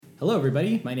Hello,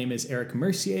 everybody. My name is Eric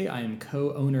Mercier. I am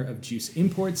co-owner of Juice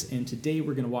Imports, and today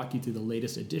we're going to walk you through the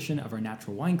latest edition of our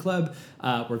Natural Wine Club.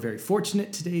 We're very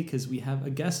fortunate today because we have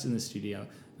a guest in the studio.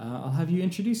 I'll have you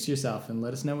introduce yourself and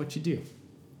let us know what you do.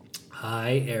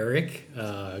 Hi, Eric.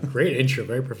 Great intro,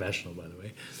 very professional, by the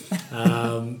way.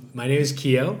 My name is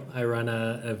Keo. I run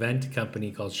an event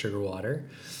company called Sugar Water.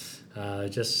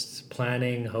 Just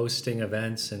planning, hosting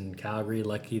events in Calgary.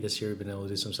 Lucky this year we've been able to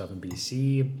do some stuff in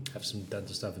BC. Have done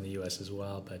some stuff in the US as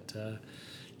well, but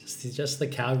just the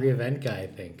Calgary event guy. I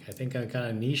think I'm kind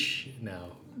of niche now.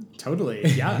 Totally.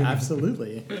 Yeah,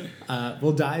 absolutely.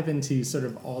 We'll dive into sort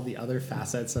of all the other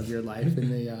facets of your life in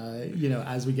the,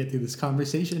 as we get through this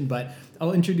conversation, but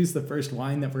I'll introduce the first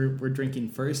wine that we're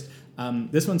drinking first.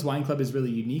 This one's wine club is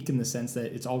really unique in the sense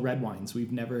that it's all red wines.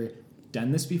 We've never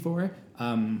done this before.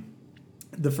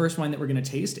 The first wine that we're going to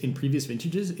taste in previous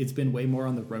vintages, it's been way more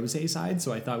on the rosé side.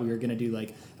 So I thought we were going to do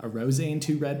like a rosé and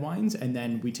two red wines. And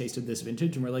then we tasted this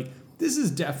vintage and we're like, this is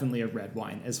definitely a red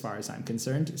wine as far as I'm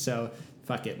concerned. So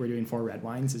fuck it. We're doing 4 red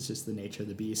wines. It's just the nature of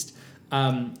the beast.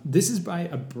 This is by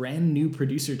a brand new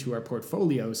producer to our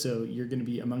portfolio. So you're going to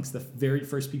be amongst the very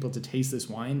first people to taste this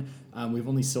wine. We've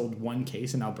only sold 1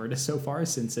 case in Alberta so far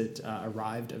since it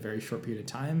arrived a very short period of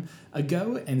time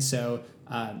ago. And so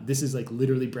this is like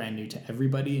literally brand new to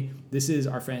everybody. This is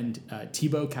our friend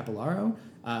Thibaut Capellaro.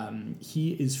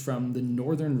 He is from the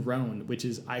Northern Rhone, which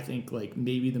is, I think, like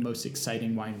maybe the most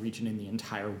exciting wine region in the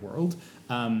entire world.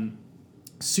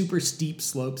 Super steep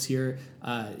slopes here.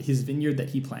 His vineyard that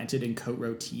he planted in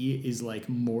Côte-Rôtie is like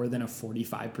more than a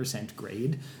 45%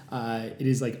 grade. It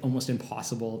is like almost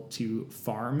impossible to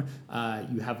farm.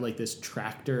 You have like this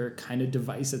tractor kind of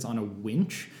device that's on a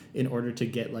winch in order to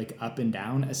get like up and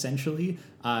down essentially.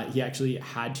 He actually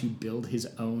had to build his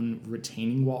own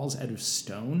retaining walls out of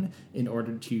stone in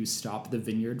order to stop the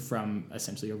vineyard from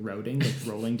essentially eroding, like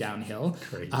rolling downhill.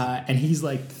 Crazy. And he's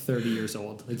like 30 years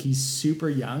old. Like he's super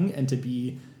young, and to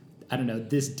be, I don't know,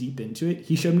 this deep into it.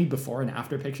 He showed me before and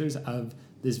after pictures of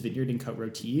this vineyard in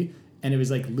Côte-Rôtie, and it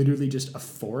was like literally just a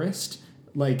forest,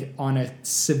 like on a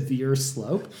severe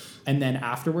slope. And then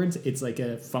afterwards, it's like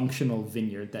a functional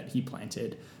vineyard that he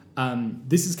planted.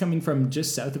 This is coming from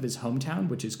just south of his hometown,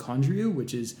 which is Condrieu,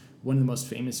 which is one of the most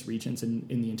famous regions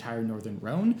in the entire Northern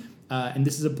Rhone. And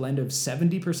this is a blend of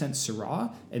 70%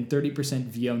 Syrah and 30%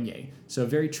 Viognier. So a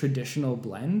very traditional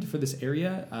blend for this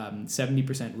area.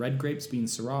 70% red grapes being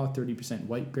Syrah, 30%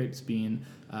 white grapes being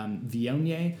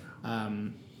Viognier.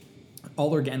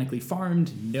 All organically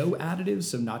farmed, no additives,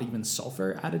 so not even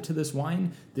sulfur added to this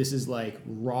wine. This is like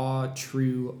raw,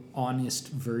 true, honest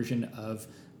version of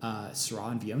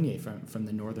Syrah and Viognier from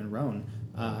the Northern Rhone.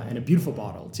 And a beautiful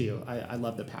bottle too. I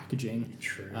love the packaging.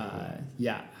 True.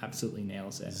 Yeah, absolutely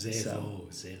nails it. Zero.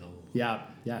 Yeah,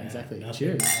 exactly.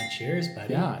 Nothing. Cheers. Cheers,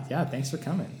 buddy. Yeah, thanks for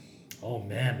coming. Oh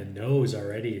man, the nose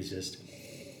already is just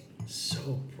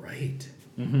so bright.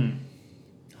 Mm-hmm.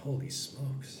 Holy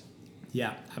smokes.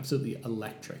 Yeah, absolutely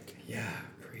electric. Yeah,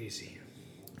 crazy.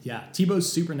 Yeah, Thibaut's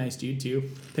super nice dude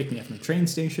too. Picked me up from the train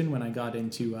station when I got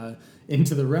into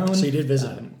the Rhone. So you did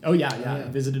visit him? Oh yeah. I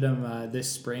visited him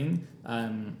this spring.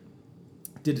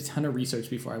 Did a ton of research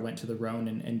before I went to the Rhone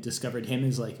and discovered him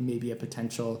as like maybe a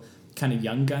potential kind of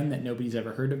young gun that nobody's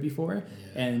ever heard of before.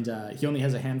 Yeah. And he only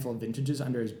has a handful of vintages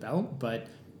under his belt, but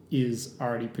is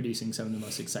already producing some of the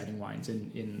most exciting wines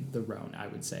in the Rhone, I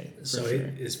would say. So sure.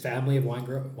 Is family of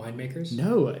winemakers?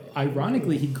 No.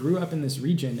 Ironically, he grew up in this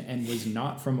region and was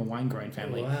not from a wine-growing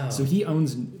family. Wow. So he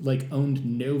owned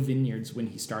no vineyards when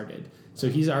he started. So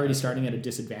he's already starting at a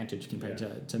disadvantage compared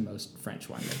to most French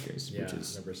winemakers, which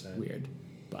is 100%. weird.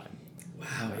 But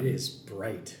wow, it is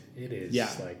bright. It is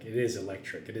it is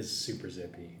electric. It is super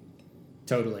zippy.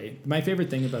 Totally. My favorite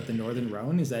thing about the Northern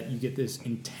Rhone is that you get this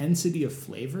intensity of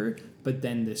flavor, but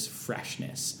then this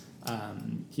freshness,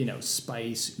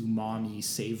 spice, umami,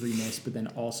 savoriness, but then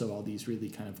also all these really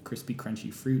kind of crispy,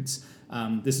 crunchy fruits.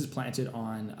 This is planted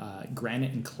on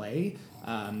granite and clay,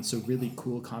 so really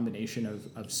cool combination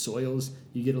of soils.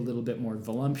 You get a little bit more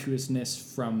voluptuousness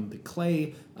from the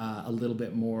clay, a little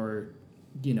bit more,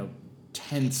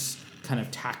 tense kind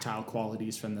of tactile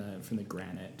qualities from the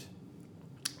granite.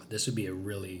 This would be a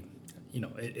really,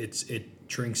 it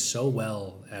drinks so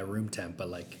well at room temp, but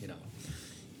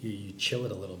you chill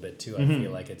it a little bit too. I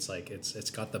feel like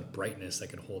it's got the brightness that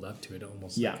can hold up to it,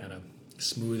 almost kind of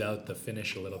smooth out the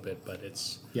finish a little bit. But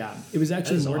it was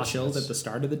actually more chilled at the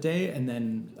start of the day, and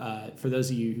then for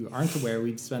those of you who aren't aware,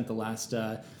 we've spent the last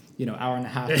hour and a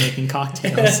half making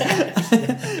cocktails.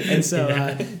 And so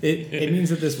it means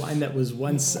that this wine that was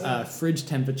once fridge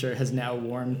temperature has now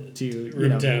warmed to,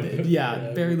 room temp.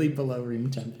 barely below room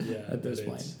temp at this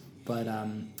point. But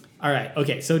All right.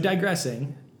 Okay. So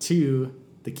digressing to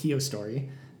the Keo story.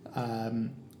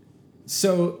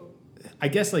 So I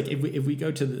guess like if we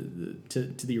go to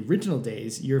the original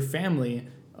days, your family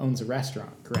owns a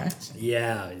restaurant, correct?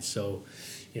 Yeah. So,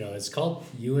 it's called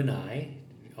You and I,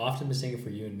 often mistaken for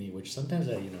You and Me, which sometimes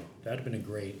that would have been a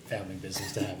great family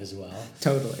business to have as well.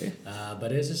 Totally.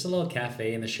 But it was just a little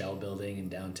cafe in the Shell building in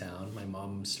downtown. My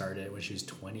mom started it when she was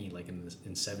 20, like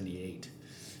in 78.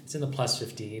 It's in the Plus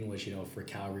 15, which, for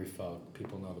Calgary folk,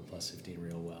 people know the Plus 15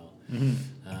 real well.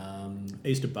 Mm-hmm. I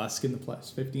used to busk in the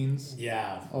Plus 15s.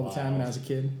 Yeah. All the time when I was a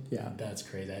kid. Yeah. That's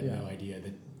crazy. I had no idea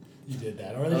that you did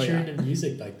that. Or that you're into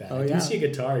music like that. I do see a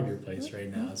guitar in your place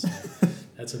right now, so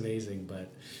that's amazing.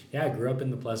 But yeah, I grew up in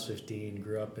the Plus 15,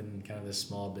 grew up in kind of this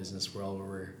small business world where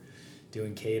we're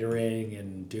doing catering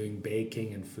and doing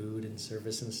baking and food and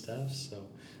service and stuff. So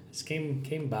I just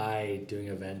came by doing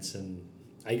events, and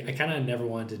I kind of never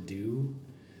wanted to do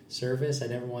service. I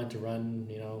never wanted to run,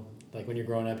 like when you're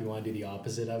growing up, you want to do the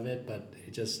opposite of it. But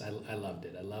I loved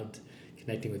it. I loved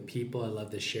connecting with people. I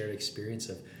loved the shared experience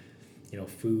of,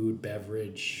 food,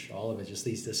 beverage, all of it. Just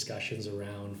these discussions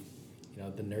around,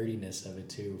 the nerdiness of it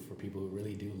too, for people who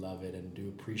really do love it and do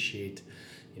appreciate,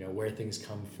 where things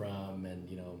come from and,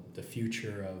 the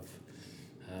future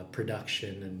of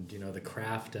production and, the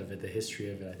craft of it, the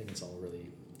history of it. I think it's all really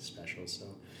special. So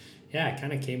yeah, I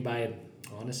kind of came by it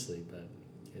honestly, but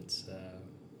it's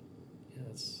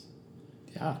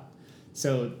yeah.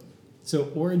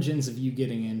 So origins of you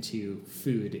getting into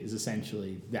food is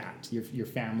essentially that your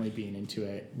family being into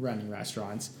it, running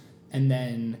restaurants, and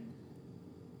then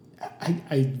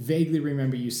I vaguely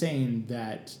remember you saying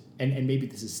that, and maybe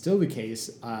this is still the case.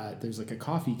 There's like a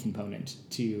coffee component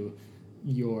to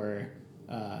your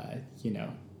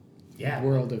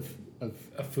world of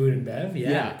food and bev.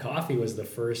 Yeah, coffee was the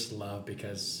first love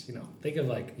because think of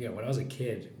like when I was a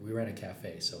kid, we ran a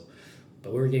cafe,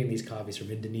 but we were getting these coffees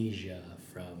from Indonesia,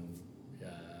 from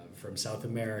South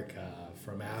America,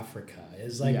 from Africa.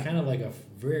 It's like kind of like a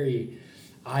very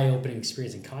eye-opening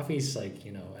experience. And coffee is like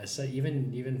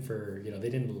even for they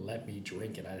didn't let me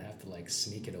drink it. I'd have to like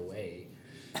sneak it away.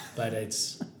 But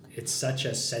it's such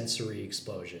a sensory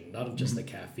explosion, not just the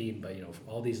caffeine, but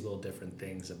all these little different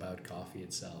things about coffee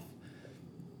itself.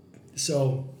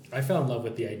 So I fell in love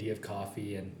with the idea of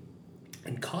coffee,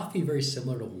 and coffee very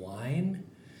similar to wine.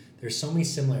 There's so many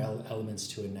similar elements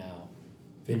to it now.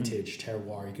 Vintage,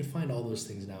 terroir, you can find all those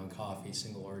things now in coffee,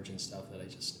 single origin stuff that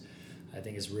I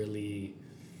think is really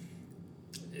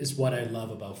is what I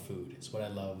love about food. It's what I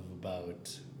love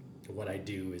about what I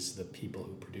do is the people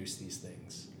who produce these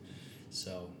things.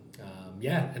 So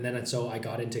so I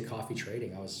got into coffee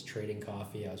trading. I was trading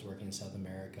coffee. I was working in South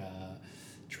America,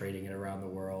 trading it around the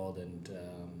world, and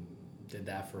did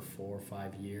that for 4 or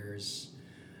 5 years.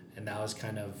 And that was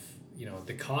kind of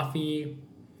the coffee.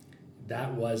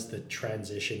 That was the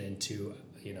transition into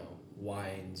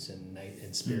wines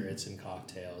and spirits and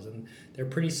cocktails, and they're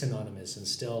pretty synonymous and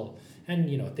still,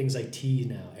 and things like tea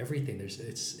now, everything there's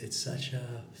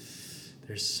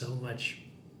so much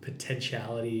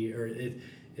potentiality, or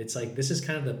it's like this is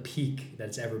kind of the peak that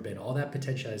it's ever been. All that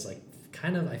potential is like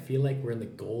kind of, I feel like we're in the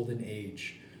golden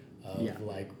age of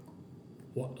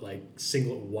like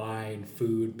single wine,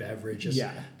 food, beverages,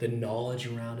 the knowledge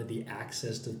around it, the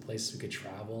access to the places we could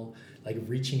travel, like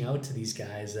reaching out to these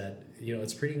guys that,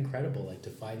 it's pretty incredible, like to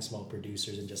find small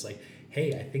producers and just like,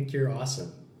 hey, I think you're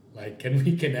awesome. Like, can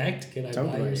we connect? Can I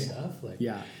buy your stuff? Like,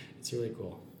 it's really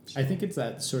cool. So. I think it's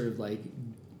that sort of like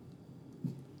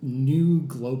new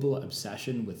global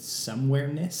obsession with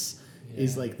somewhereness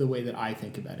is like the way that I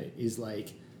think about it is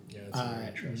like,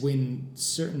 when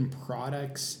certain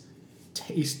products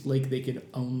taste like they could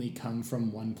only come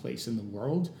from one place in the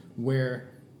world, where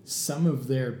some of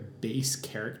their base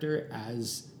character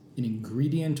as an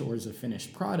ingredient or as a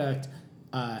finished product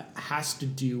has to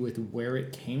do with where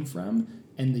it came from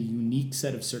and the unique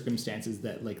set of circumstances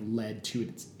that like led to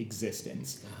its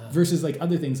existence, versus like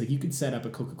other things. Like you could set up a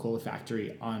Coca-Cola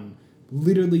factory on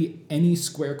literally any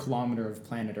square kilometer of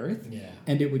planet Earth,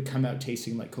 and it would come out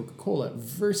tasting like Coca-Cola,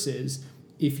 versus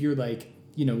if you're like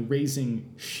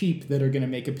raising sheep that are going to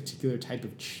make a particular type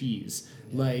of cheese.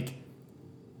 Like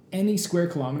any square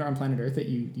kilometer on planet Earth that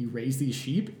you raise these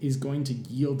sheep is going to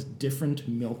yield different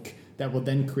milk that will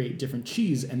then create different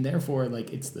cheese, and therefore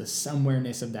like it's the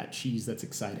somewhereness of that cheese that's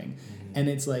exciting. And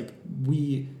it's like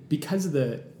because of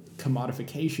the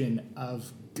commodification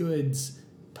of goods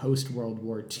post World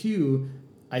War II,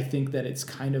 I think that it's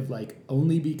kind of like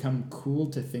only become cool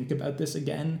to think about this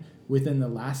again within the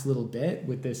last little bit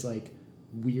with this like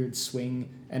weird swing.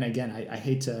 And again, I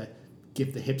hate to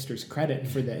give the hipsters credit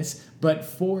for this, but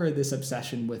for this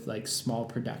obsession with like small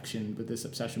production, with this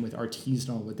obsession with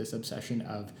artisanal, with this obsession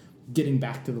of getting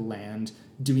back to the land,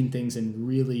 doing things in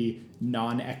really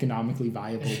non-economically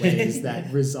viable ways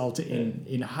that result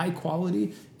in high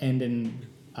quality and in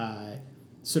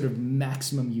sort of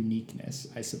maximum uniqueness,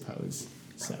 I suppose.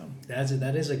 So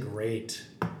that is a great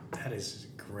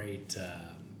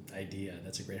idea.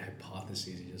 That's a great hypothesis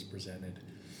you just presented.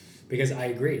 Because I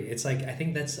agree. It's like, I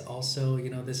think that's also,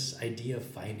 this idea of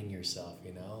finding yourself,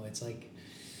 it's like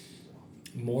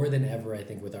more than ever, I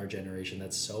think with our generation,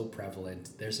 that's so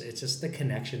prevalent. It's just the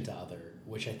connection to other,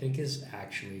 which I think is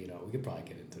actually, we could probably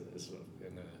get into this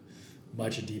in a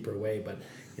much deeper way, but,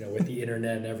 with the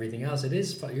internet and everything else,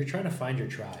 you're trying to find your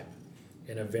tribe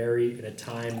in a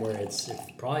time where it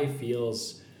probably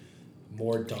feels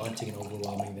more daunting and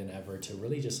overwhelming than ever to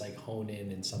really just like hone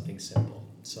in something simple.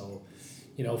 So,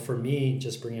 for me,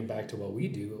 just bringing it back to what we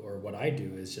do or what I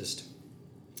do is just,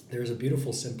 there's a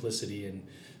beautiful simplicity in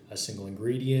a single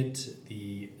ingredient,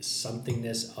 the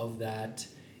somethingness of that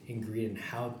ingredient,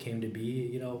 how it came to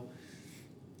be,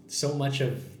 so much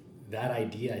of that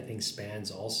idea, I think,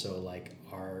 spans also like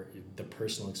the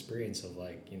personal experience of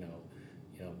like,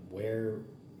 where,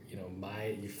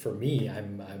 for me,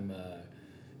 I'm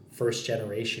first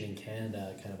generation in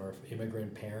Canada, kind of our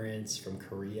immigrant parents from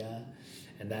Korea.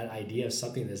 And that idea of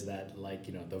something is that, like,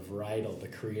 the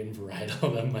Korean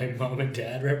varietal that my mom and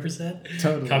dad represent,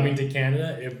 totally. Coming to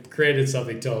Canada, it created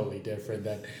something totally different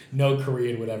that no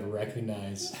Korean would ever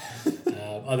recognize,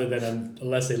 other than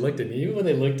unless they looked at me. Even when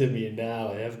they looked at me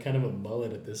now, I have kind of a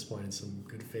mullet at this point and some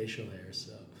good facial hair.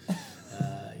 So,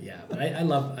 yeah, but I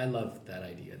love that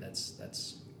idea.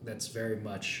 That's very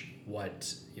much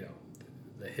what,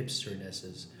 the hipsterness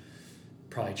is.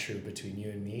 Probably true between you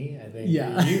and me. I think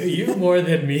you more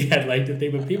than me, I'd like to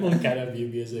think, but people kind of view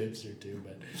me as a hipster too.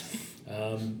 But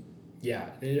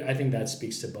I think that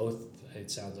speaks to both.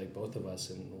 It sounds like both of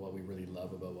us and what we really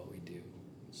love about what we do.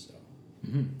 So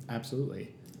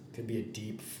absolutely, could be a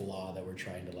deep flaw that we're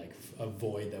trying to like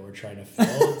avoid, that we're trying to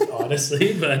fill,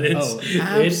 honestly. But it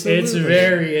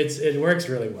works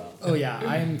really well. Oh yeah,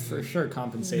 I am for sure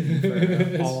compensating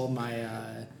for all my.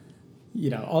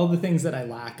 All the things that I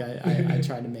lack, I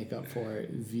try to make up for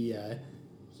via,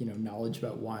 knowledge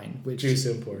about wine, which juice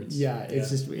imports. Yeah, it's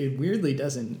just, it weirdly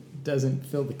doesn't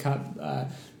fill the cup.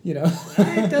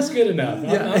 That's good enough.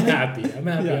 Yeah. I'm happy.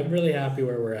 Yeah. I'm really happy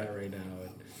where we're at right now.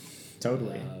 And,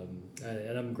 totally.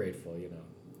 And I'm grateful.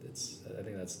 I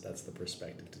think that's the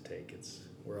perspective to take.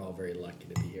 We're all very lucky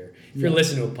to be here. If you're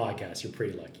listening to a podcast, you're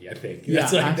pretty lucky, I think.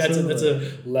 Yeah, that's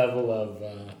a level of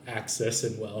access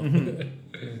and wealth.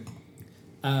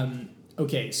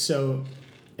 Okay, so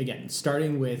again,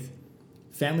 starting with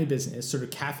family business, sort of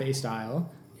cafe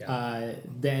style,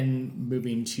 then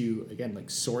moving to, again, like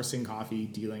sourcing coffee,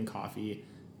 dealing coffee,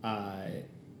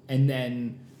 and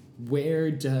then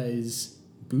where does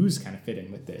booze kind of fit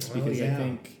in with this? Because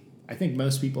I think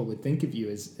most people would think of you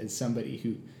as somebody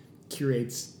who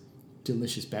curates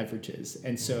delicious beverages.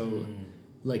 And so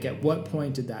like, at what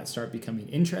point did that start becoming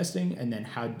interesting, and then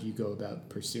how did you go about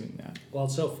pursuing that? Well,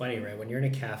 it's so funny, right? When you're in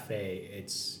a cafe,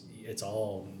 it's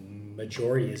all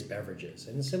majority is beverages,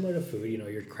 and similar to food,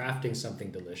 you're crafting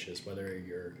something delicious, whether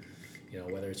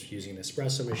it's using an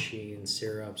espresso machine,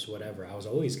 syrups, whatever. I was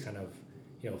always kind of,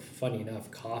 funny enough,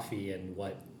 coffee and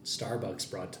what Starbucks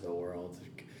brought to the world.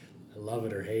 I love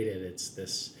it or hate it. It's the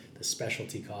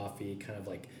specialty coffee, kind of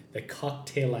like the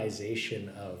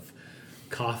cocktailization of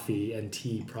coffee and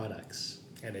tea products,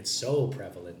 and it's so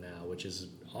prevalent now, which is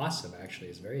awesome. Actually,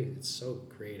 it's so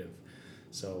creative.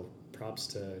 So props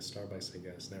to Starbucks, I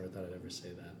guess. Never thought I'd ever say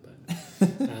that, but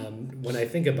when I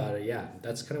think about it,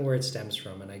 that's kind of where it stems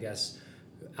from. And I guess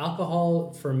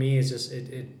alcohol for me is just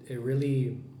it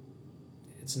really,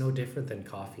 it's no different than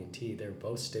coffee and tea. They're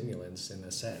both stimulants in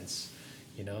a sense,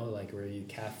 like where you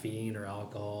caffeine or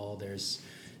alcohol.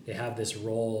 They have this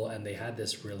role, and they had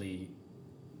this really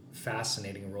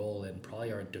fascinating role in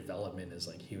probably our development as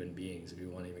like human beings, if you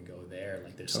want to even go there.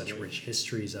 Like, there's such rich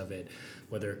histories of it,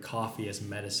 whether coffee as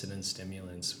medicine and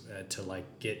stimulants to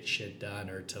like get shit done,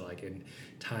 or to like in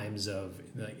times of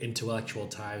like intellectual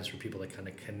times for people to kind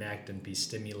of connect and be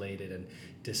stimulated and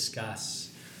discuss.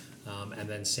 And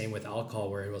then same with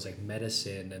alcohol, where it was like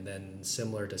medicine, and then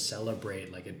similar to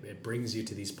celebrate, like it brings you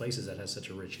to these places that has such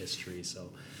a rich history.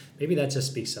 So maybe that just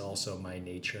speaks to also my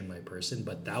nature and my person,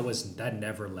 but that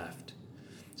never left.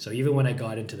 So even when I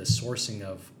got into the sourcing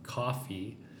of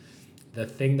coffee, the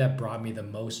thing that brought me the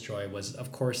most joy was,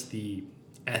 of course, the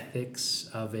ethics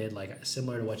of it, like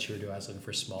similar to what you were doing. I was looking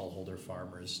for smallholder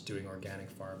farmers doing organic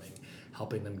farming,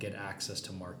 helping them get access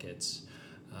to markets.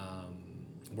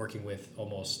 working with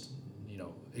almost,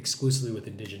 exclusively with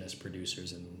indigenous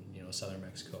producers in, southern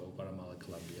Mexico, Guatemala,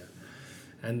 Colombia.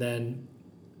 And then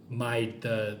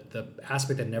the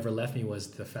aspect that never left me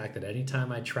was the fact that anytime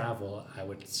I travel, I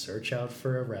would search out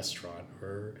for a restaurant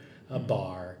or a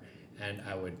bar, and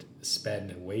I would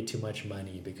spend way too much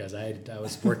money because I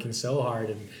was working so hard,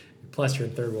 and plus you're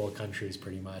in third world countries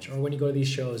pretty much. Or when you go to these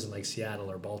shows in like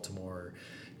Seattle or Baltimore,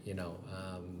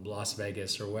 Las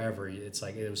Vegas or wherever, it's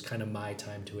like it was kind of my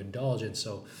time to indulge. And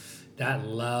so that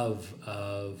love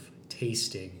of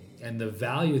tasting and the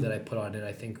value that I put on it,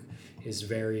 I think is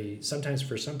sometimes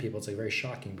for some people it's like very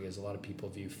shocking, because a lot of people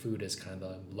view food as kind of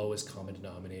the lowest common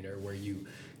denominator, where you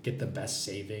get the best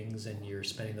savings and you're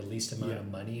spending the least amount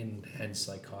of money, and hence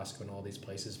like Costco and all these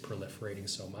places proliferating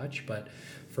so much. But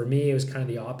for me, it was kind of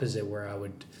the opposite, where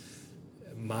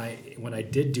when I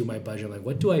did do my budget, I'm like,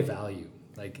 what do I value?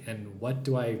 Like, and what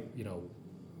do I,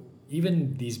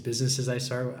 even these businesses I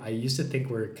started, I used to think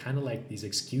were kind of like these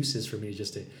excuses for me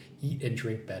just to eat and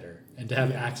drink better and to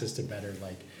have access to better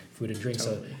like food and drink.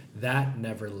 Totally. So that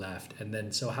never left. And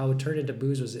then, so how it turned into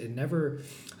booze was I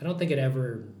don't think it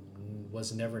ever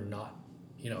was not,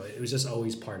 it was just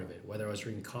always part of it, whether I was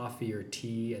drinking coffee or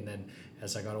tea. And then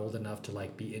as I got old enough to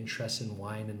like be interested in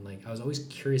wine, and like, I was always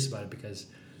curious about it, because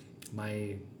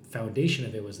my foundation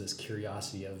of it was this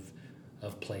curiosity of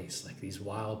place, like these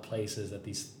wild places that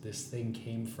this thing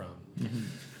came from.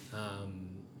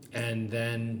 And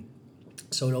then,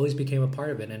 so it always became a part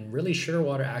of it. And really Sugar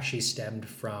Water actually stemmed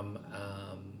from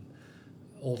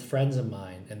old friends of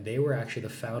mine, and they were actually the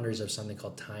founders of something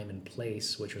called Time and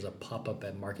Place, which was a pop-up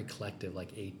at Market Collective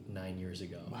like 8-9 years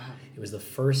ago. Wow. It was the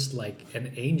first, like,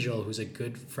 an Angel, who's a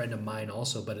good friend of mine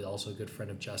also, but also a good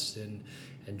friend of Justin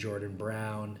and Jordan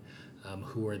Brown,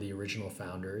 who were the original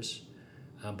founders.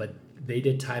 But they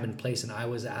did Time and Place, and I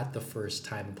was at the first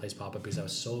Time and Place pop-up because I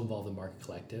was so involved in Market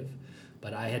Collective.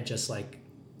 But I had just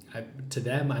to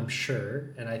them, I'm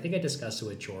sure, and I think I discussed it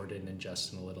with Jordan and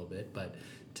Justin a little bit, but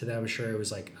to them, I'm sure it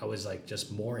was like I was like just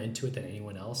more into it than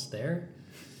anyone else there.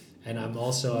 And I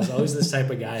was always this type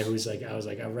of guy who's like,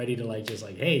 I'm ready to like just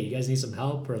like, hey, you guys need some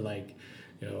help, or like,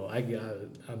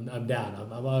 I'm down.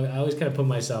 I always kind of put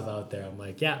myself out there. I'm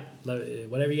like, yeah,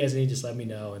 whatever you guys need, just let me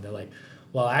know. And they're like,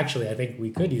 well, actually, I think we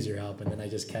could use your help. And then I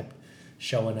just kept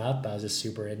showing up. I was just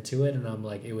super into it. And I'm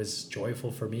like, it was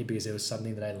joyful for me because it was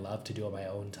something that I loved to do on my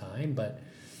own time. But,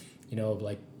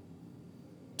 like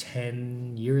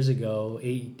 10 years ago,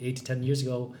 8 to 10 years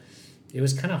ago, it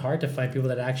was kind of hard to find people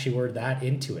that actually were that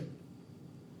into it.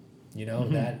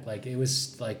 That like, it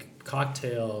was like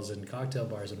cocktails and cocktail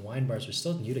bars and wine bars were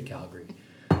still new to Calgary.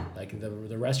 Like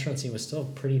the restaurant scene was still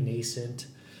pretty nascent.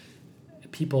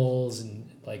 People's and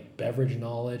like beverage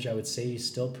knowledge, I would say,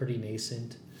 still pretty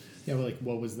nascent. Yeah, well, like,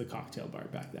 what was the cocktail bar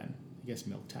back then? I guess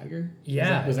Milk Tiger?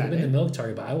 Yeah, was that the Milk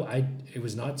Tiger, but it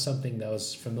was not something that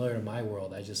was familiar to my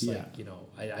world. I just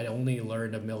I only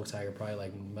learned of Milk Tiger probably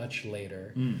like much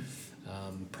later.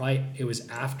 Probably it was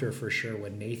after, for sure,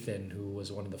 when Nathan, who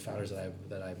was one of the founders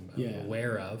that I'm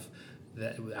aware of,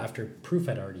 that after Proof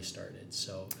had already started.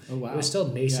 So it was still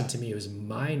nascent to me. It was,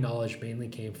 my knowledge mainly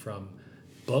came from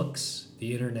books,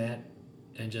 the internet,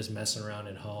 and just messing around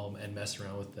at home and messing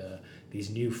around with these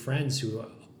new friends who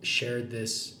shared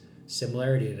this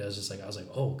similarity. And I was like,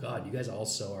 oh God, you guys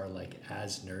also are like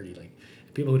as nerdy. Like,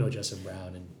 people who know Justin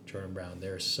Brown and Jordan Brown,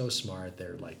 they're so smart.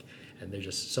 They're like, and they're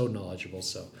just so knowledgeable.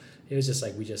 So it was just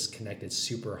like, we just connected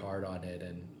super hard on it.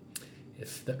 And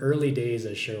if the early days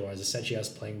of Sugar was essentially us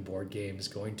playing board games,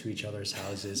 going to each other's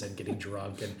houses and getting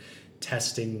drunk and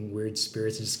testing weird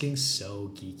spirits and just getting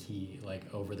so geeky,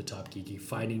 like over the top geeky,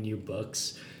 finding new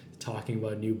books, talking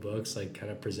about new books, like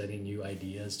kind of presenting new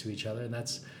ideas to each other. And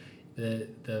that's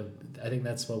I think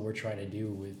that's what we're trying to do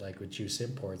with Juice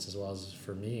Imports, as well as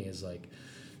for me, is like,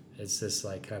 it's this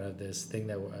like kind of this thing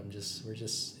that we're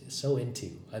just so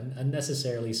into,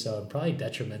 unnecessarily so, and probably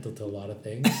detrimental to a lot of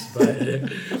things,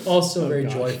 but also very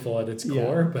joyful at its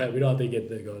core. But we don't think it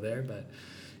to go there. But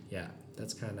yeah,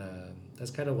 that's kind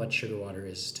of what Sugar Water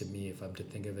is to me, if I'm to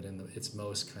think of it in its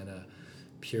most kind of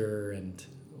pure and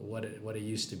what it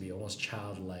used to be, almost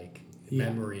childlike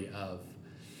memory of.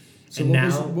 So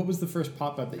what was the first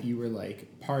pop-up that you were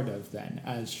like part of then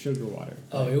as Sugar Water?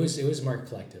 Oh, it was Market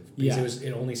Collective. Because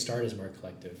it only started as Market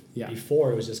Collective. Yeah.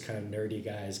 Before, it was just kind of nerdy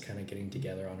guys kind of getting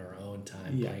together on our own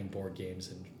time, playing board games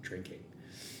and drinking.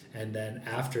 And then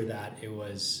after that, it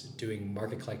was doing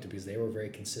Market Collective because they were very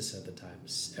consistent at the time.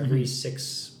 Every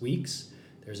 6 weeks,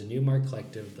 there's a new Market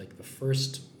Collective, like the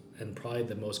first and probably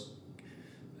the most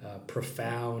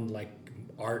profound, like,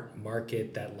 art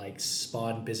market that like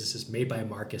spawned businesses made by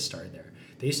Marcus started there.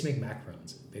 They used to make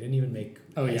macarons. They didn't even make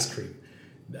ice cream.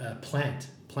 Plant.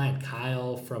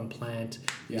 Kyle from Plant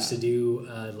used to do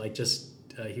like just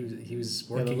he was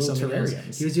working something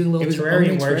else. He was doing little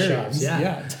terrarium workshops.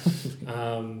 Yeah.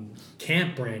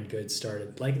 Camp Brand Goods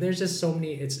started. Like there's just so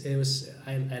many.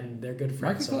 And they're good friends.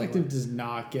 Market Collective does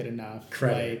not get enough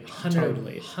credit. Like,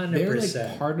 100%. They're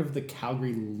like part of the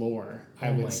Calgary lore.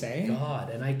 I would say. God,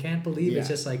 and I can't believe it's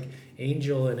just like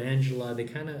Angel and Angela. They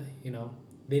kind of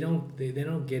they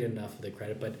don't get enough of the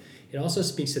credit, but it also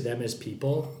speaks to them as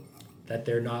people. That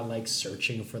they're not like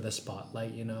searching for the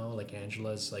spotlight, like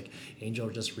Angel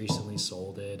just recently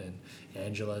sold it, and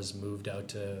Angela's moved out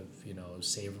to,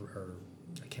 save her,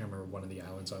 I can't remember, one of the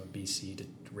islands on BC to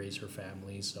raise her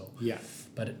family. So,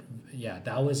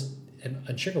 that was,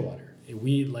 and Sugar Water.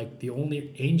 We like the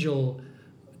only Angel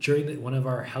during one of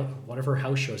her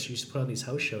house shows. She used to put on these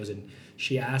house shows, and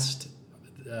she asked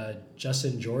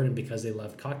Justin Jordan, because they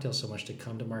loved cocktails so much, to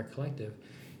come to Market Collective.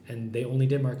 And they only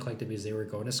did Market Collective because they were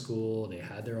going to school, they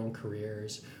had their own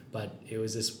careers, but it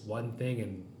was this one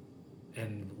thing,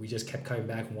 and we just kept coming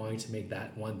back wanting to make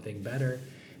that one thing better.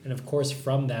 And of course,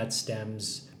 from that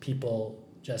stems people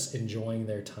just enjoying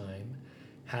their time,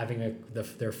 having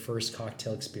their first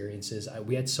cocktail experiences.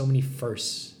 We had so many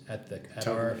firsts at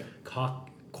our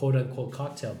quote unquote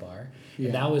cocktail bar,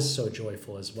 and that was so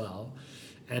joyful as well.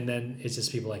 And then it's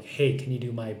just people like, hey, can you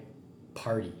do my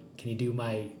party? Can you do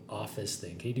my office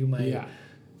thing? Can you do my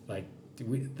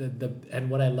and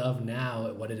what I love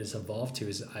now, what it has evolved to,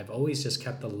 is I've always just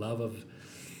kept the love of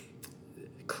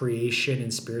creation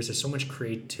and spirits. There's so much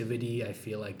creativity. I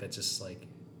feel like that's just like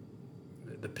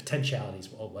the potentiality is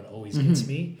what always gets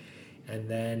me. And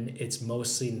then it's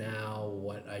mostly now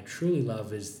what I truly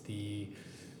love is the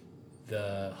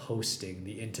hosting,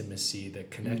 the intimacy, the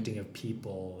connecting of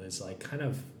people is like kind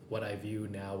of what I view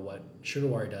now. What Sugar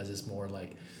Water does is more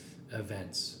like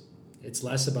events. It's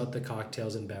less about the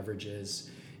cocktails and beverages.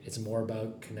 It's more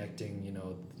about connecting,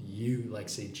 you, like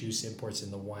say Juice Imports,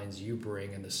 and the wines you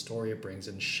bring and the story it brings,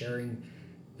 and sharing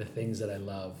the things that I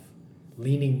love,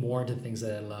 leaning more into things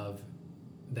that I love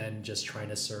than just trying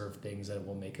to serve things that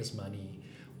will make us money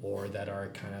or that are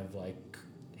kind of like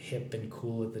hip and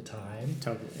cool at the time.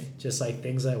 Totally. Just like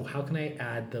things like, how can I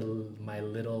add my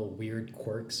little weird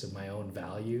quirks of my own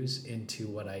values into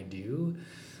what I do?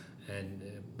 And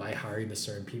by hiring the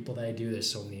certain people that I do,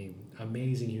 there's so many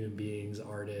amazing human beings,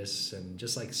 artists, and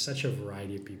just like such a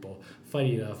variety of people.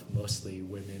 Funny enough, mostly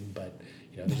women, but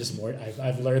they're just more.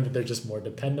 I've learned that they're just more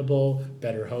dependable,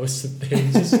 better hosts and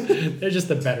things. They're just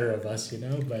the better of us,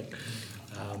 But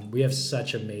we have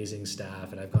such amazing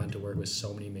staff, and I've gotten to work with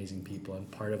so many amazing people. And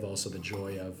part of also the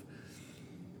joy of.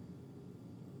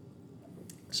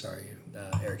 Sorry,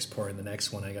 Eric's pouring the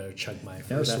next one. I got to chug my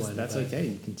first one. That's okay.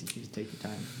 You can take your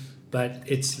time. But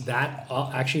it's that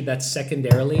actually that's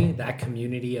secondarily that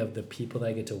community of the people that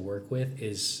I get to work with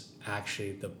is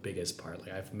actually the biggest part.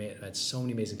 Like I've met so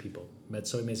many amazing people, met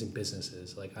so many amazing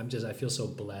businesses. Like I feel so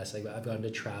blessed. Like I've gotten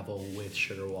to travel with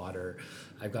Sugar Water.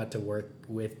 I've got to work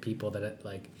with people that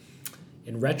like.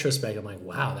 In retrospect, I'm like,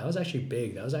 wow, that was actually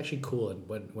big. That was actually cool. And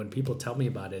when people tell me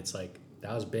about it, it's like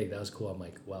that was big. That was cool. I'm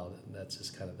like, wow, that's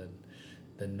just kind of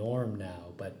the norm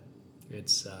now. But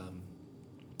it's.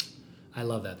 I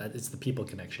love that. It's the people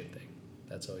connection thing.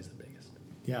 That's always the biggest.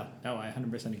 Yeah, no, I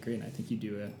 100% agree, and I think you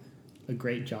do a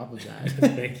great job of that.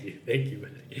 Thank you.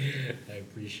 I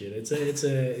appreciate it.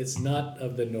 It's not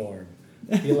of the norm.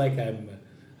 I feel like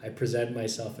I present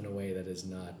myself in a way that is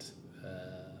not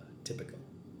typical.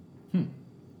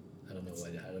 I don't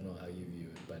know how you view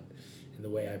it, but in the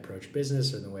way I approach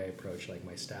business or in the way I approach like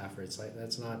my staff, it's like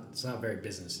it's not very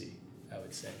businessy, I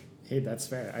would say. Hey, that's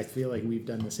fair. I feel like we've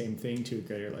done the same thing to a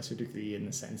greater or lesser degree in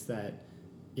the sense that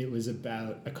it was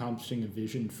about accomplishing a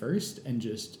vision first and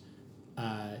just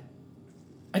I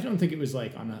don't think it was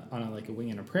like on a like a wing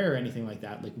and a prayer or anything like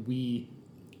that. Like we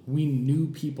knew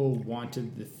people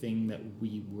wanted the thing that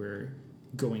we were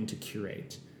going to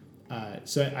curate.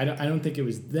 So I don't think it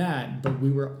was that, but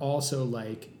we were also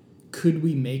like, could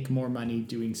we make more money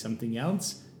doing something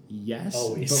else? Yes,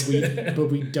 always. but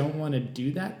we don't want to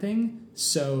do that thing.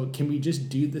 So can we just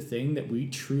do the thing that we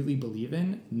truly believe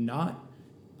in, not,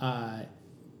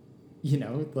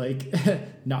 like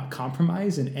not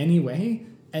compromise in any way,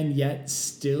 and yet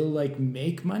still like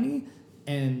make money?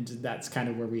 And that's kind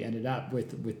of where we ended up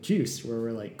with Juice, where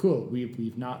we're like, cool,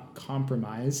 we've not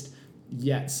compromised,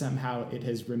 yet somehow it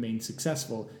has remained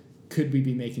successful. Could we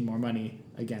be making more money?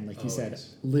 Again, like you said,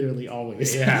 literally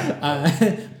always.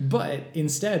 Yeah. But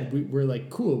instead, we're like,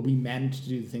 cool, we managed to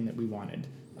do the thing that we wanted.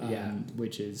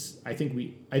 Which is, I think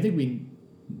we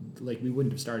like we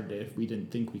wouldn't have started it if we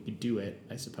didn't think we could do it,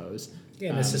 I suppose.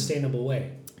 Yeah, in a sustainable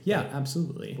way. Yeah,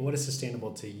 absolutely. But what is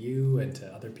sustainable to you and to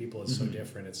other people is so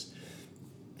different.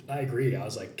 I agree. I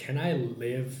was like, can I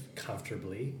live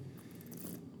comfortably?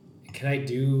 Can I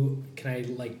do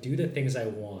the things I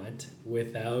want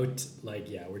without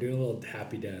we're doing a little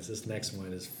happy dance. This next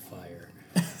one is fire.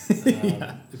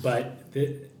 Yeah. But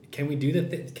can we do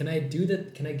can I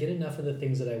get enough of the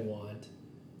things that I want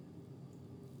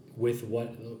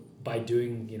by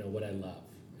doing, what I love?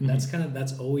 Mm-hmm.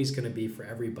 That's always going to be for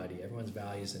everybody, everyone's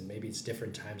values, and maybe it's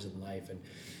different times in life. And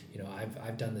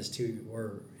I've done this too,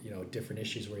 or different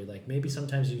issues where you're like, maybe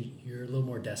sometimes you're a little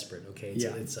more desperate. Okay,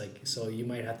 it's like, so you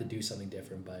might have to do something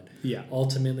different, but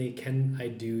ultimately, can I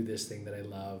do this thing that I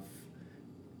love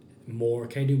more?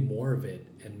 Can I do more of it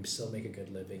and still make a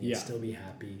good living and still be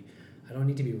happy? I don't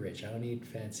need to be rich. I don't need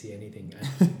fancy anything.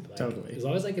 Totally. As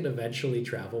long as I can eventually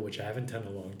travel, which I haven't done in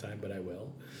a long time, but I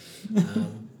will.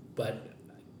 But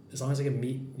as long as I can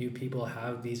meet new people,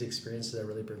 have these experiences that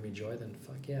really bring me joy, then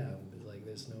fuck yeah. Like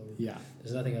there's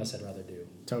nothing else I'd rather do.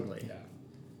 Totally. Yeah.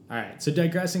 All right. So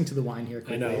digressing to the wine here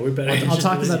quickly. I know. We better. I'll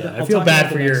talk about I feel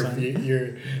bad for your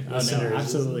listeners. No,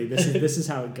 absolutely. This is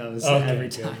how it goes every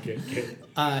time.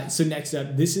 Good. So next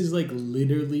up, this is like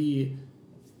literally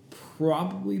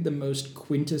probably the most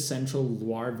quintessential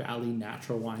Loire Valley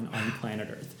natural wine on planet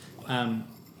Earth.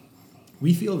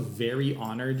 We feel very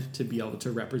honored to be able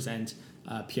to represent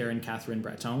Pierre and Catherine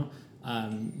Breton.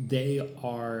 They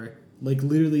are like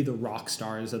literally the rock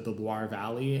stars of the Loire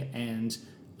Valley and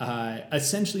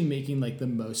essentially making like the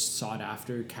most sought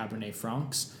after Cabernet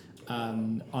Francs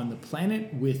on the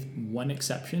planet, with one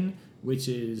exception, which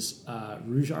is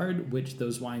Rougeard, which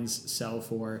those wines sell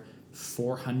for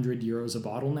 400 euros a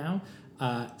bottle now.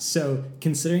 So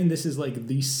considering this is like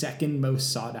the second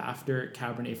most sought after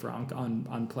Cabernet Franc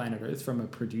on planet Earth from a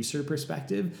producer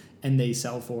perspective, and they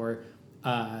sell for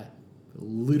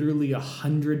literally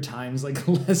 100 times like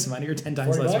less money, or 10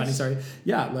 times less money. Sorry.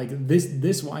 Yeah. Like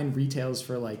this wine retails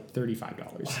for like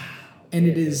 $35. Wow, and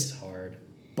it is hard.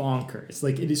 Bonkers.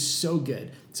 Like it is so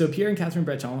good. So Pierre and Catherine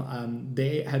Breton,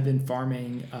 they had been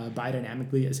farming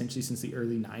biodynamically essentially since the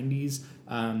early 90s.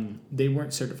 They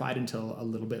weren't certified until a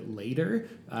little bit later.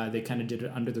 They kind of did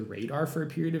it under the radar for a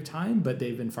period of time, but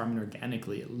they've been farming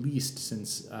organically at least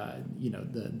since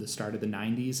the start of the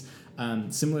 90s.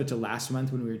 Similar to last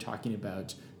month when we were talking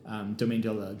about Domaine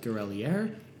de la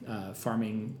Guerelière,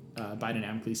 farming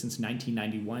biodynamically since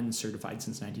 1991, certified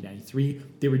since 1993.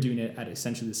 They were doing it at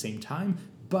essentially the same time,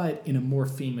 but in a more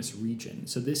famous region.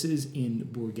 So this is in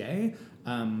Bourgueil.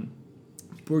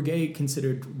 Bourgueil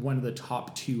considered one of the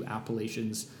top two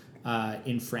appellations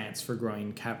in France for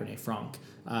growing Cabernet Franc.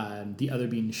 The other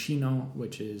being Chinon,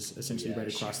 which is essentially right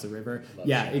across the river.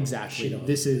 Yeah, Chinon. Exactly. Chinon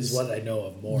this is what I know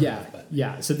of more. Yeah,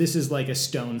 yeah. So this is like a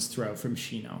stone's throw from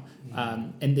Chinon.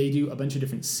 And they do a bunch of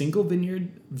different single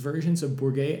vineyard versions of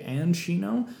Bourgueil and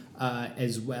Chinon,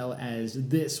 as well as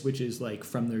this, which is like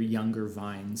from their younger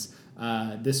vines.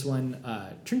 This one,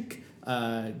 Trink,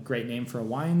 great name for a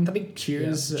wine.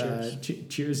 Cheers.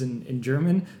 Cheers in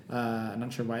German. I'm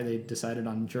not sure why they decided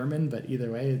on German, but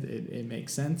either way, it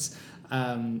makes sense.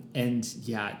 And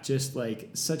yeah, just like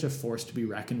such a force to be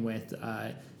reckoned with.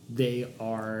 They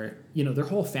are, their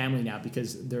whole family now,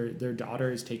 because their daughter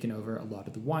has taken over a lot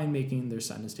of the winemaking. Their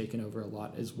son has taken over a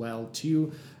lot as well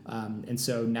too. And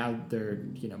so now they're,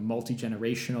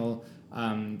 multi-generational.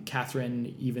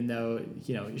 Catherine, even though,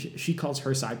 she calls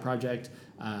her side project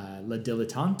La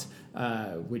Dilettante,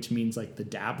 which means like the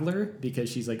dabbler, because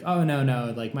she's like, oh,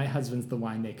 no, like my husband's the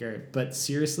winemaker. But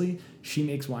seriously, she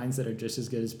makes wines that are just as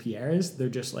good as Pierre's. They're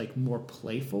just like more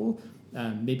playful,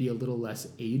 maybe a little less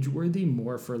age-worthy,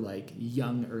 more for like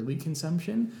young, early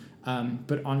consumption.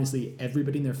 But honestly,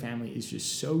 everybody in their family is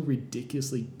just so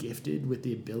ridiculously gifted with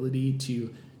the ability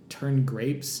to turn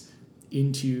grapes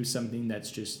into something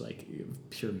that's just like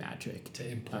pure magic. To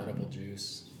importable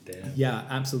juice. Damn. Yeah,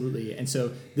 absolutely. And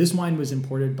so this wine was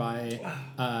imported by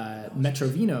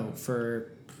Metrovino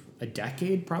for a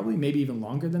decade, probably, maybe even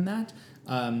longer than that.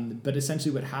 But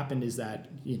essentially what happened is that,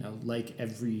 like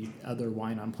every other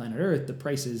wine on planet Earth, the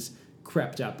prices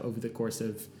crept up over the course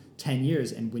of 10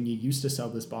 years. And when you used to sell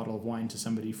this bottle of wine to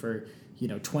somebody for,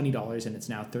 $20 and it's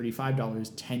now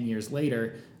 $35 10 years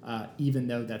later, even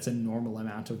though that's a normal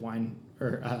amount of wine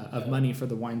or of money for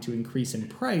the wine to increase in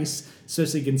price,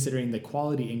 especially considering the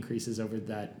quality increases over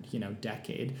that,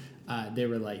 decade, they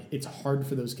were like, it's hard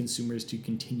for those consumers to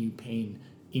continue paying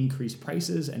increased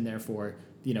prices, and therefore,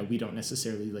 we don't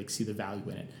necessarily like see the value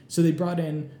in it. So they brought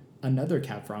in another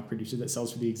Cab Franc producer that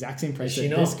sells for the exact same price that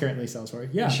Chino. this currently sells for.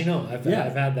 Yeah. Chino. I've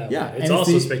had that Yeah. one. It's And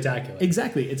also the- spectacular.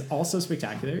 Exactly. It's also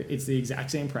spectacular. It's the exact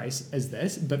same price as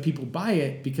this, but people buy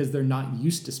it because they're not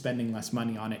used to spending less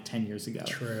money on it 10 years ago.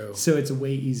 True. So it's a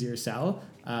way easier sell.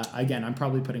 Again, I'm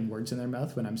probably putting words in their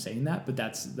mouth when I'm saying that, but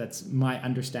that's my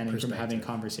understanding from having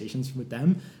conversations with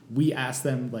them. We ask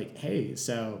them like, hey,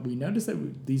 so we noticed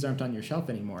that these aren't on your shelf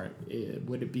anymore.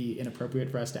 Would it be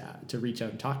inappropriate for us to reach out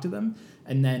and talk to them?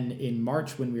 And then in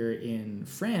March, when we were in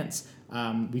France,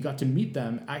 we got to meet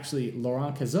them. Actually,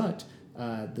 Laurent Cazot,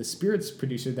 the spirits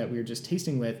producer that we were just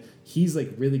tasting with, he's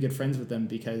like really good friends with them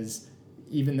because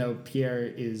even though Pierre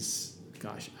is,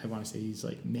 gosh, I want to say he's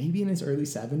like maybe in his early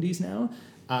 70s now,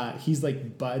 he's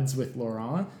like buds with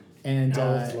Laurent. And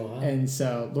and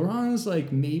so Laurent's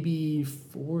like maybe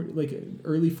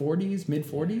early 40s, mid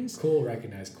 40s. Cool,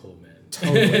 recognized cool man.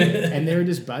 Totally. And they were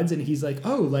just buds, and he's like,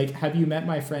 oh, like, have you met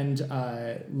my friend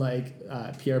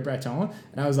Pierre Breton?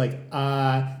 And I was like,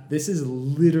 this is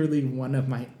literally one of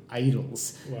my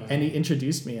idols. Wow. And he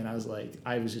introduced me, and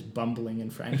I was just bumbling in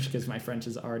French because my French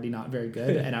is already not very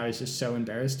good, and I was just so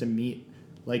embarrassed to meet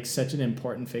like such an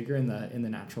important figure in the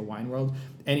natural wine world.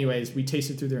 Anyways, we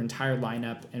tasted through their entire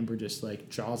lineup, and we're just like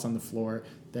jaws on the floor.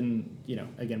 Then,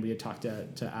 again, we had talked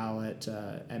to Al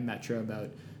at Metro about,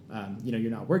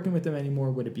 you're not working with them anymore.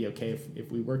 Would it be okay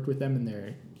if we worked with them? And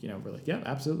they're, we're like, yeah,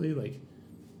 absolutely. Like,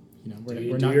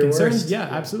 we're not concerned. Yeah,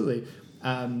 absolutely.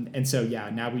 And so,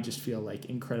 now we just feel like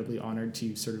incredibly honored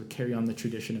to sort of carry on the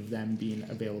tradition of them being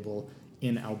available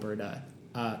in Alberta.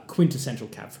 Quintessential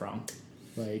Cab Franc.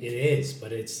 Like, it is,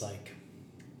 but it's like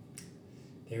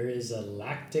there is a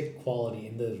lactic quality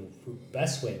in the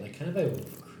best way, like kind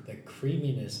of the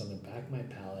creaminess on the back of my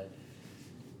palate,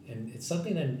 and it's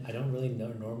something that I don't really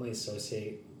normally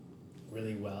associate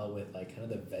really well with, like kind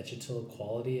of the vegetal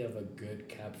quality of a good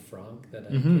Cab Franc that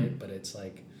I get, but it's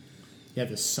like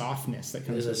the softness that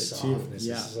comes with it softness. too.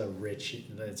 Yeah, this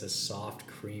is it's a soft,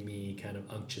 creamy kind of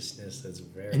unctuousness that's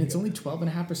very. And it's good. only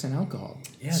 12.5% alcohol.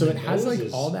 Yeah, so it has like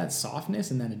all that softness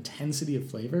and that intensity of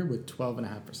flavor with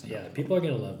 12.5%. Yeah, people are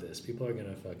gonna love this. People are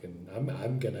gonna fucking.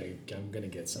 I'm gonna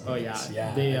get some. Oh of yeah, this.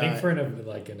 Yeah. They, I think for an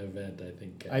event, I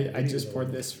think. I just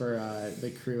poured this for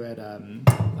the crew at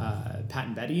Pat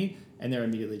and Betty, and they're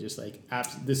immediately just like,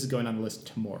 this is going on the list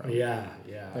tomorrow. Yeah.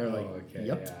 They're like, okay.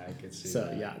 yep. Yeah, I could see. So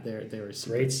that. they were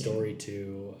super great keen. story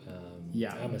too.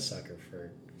 I'm a sucker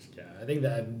for. Yeah, I think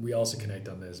that we also connect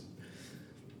on this.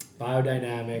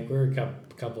 Biodynamic. We're a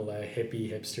couple of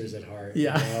hippie hipsters at heart.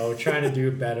 Yeah. Trying to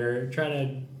do better.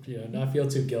 Trying to not feel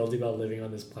too guilty about living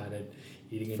on this planet,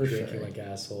 eating and drinking like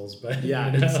assholes. But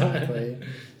exactly.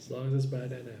 As long as it's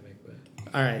biodynamic.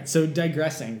 But all right. So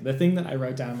digressing, the thing that I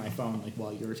wrote down on my phone like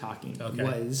while you were talking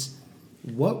was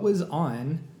what was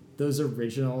on those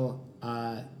original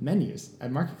menus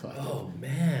at Market Collective. Oh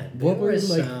man. What were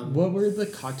the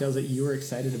cocktails that you were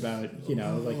excited about?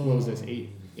 What was this,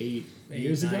 8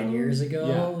 years ago? 9 years ago.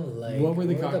 Yeah. What were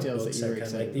the cocktails that you were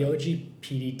excited about? The about? OG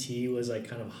PDT was like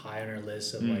kind of high on our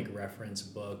list of like reference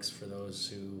books for those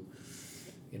who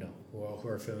who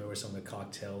are familiar with some of the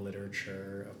cocktail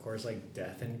literature. Of course, like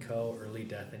Death & Co., early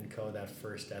Death & Co., that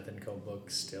first Death & Co.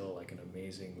 book, still like an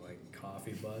amazing like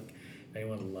coffee book. If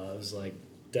anyone loves like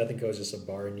Death & Co. is just a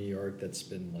bar in New York that's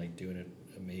been like doing it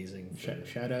amazing.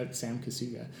 Shout out Sam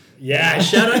Kasuga. Yeah,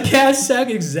 shout out Cass Sam,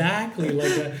 exactly.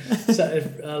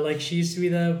 Like she used to be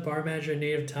the bar manager at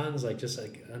Native Tongues, like just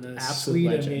like a sweet,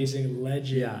 legend. Amazing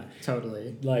legend. Yeah,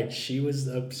 totally. Like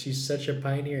she's such a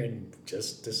pioneer and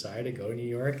just decided to go to New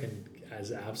York and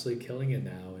is absolutely killing it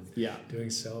now and doing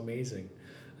so amazing.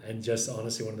 And just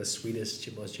honestly one of the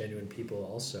sweetest, most genuine people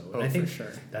also. And I think for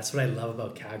sure. That's what I love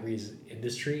about Calgary's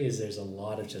industry is there's a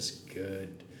lot of just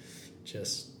good,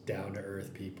 just down to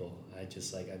earth people. I'm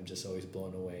just always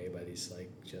blown away by these like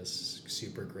just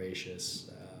super gracious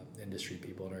industry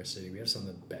people in our city. We have some of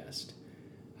the best.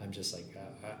 I'm just like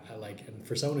I like, and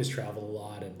for someone who's traveled a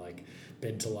lot and like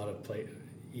been to a lot of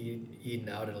eaten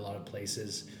out at a lot of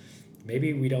places,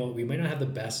 maybe we might not have the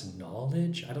best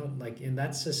knowledge. I don't like, and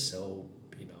that's just so.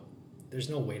 There's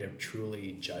no way to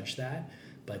truly judge that,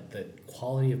 but the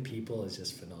quality of people is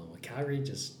just phenomenal. Calgary,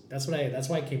 that's why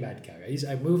I came back to Calgary.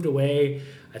 I moved away.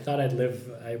 I thought I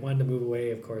wanted to move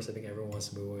away. Of course, I think everyone wants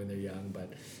to move away when they're young,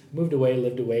 but lived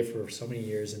away for so many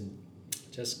years and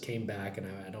just came back, and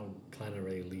I don't plan to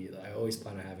really leave. I always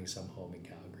plan on having some home in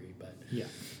Calgary, but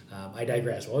I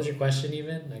digress. What was your question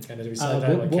even? I kind of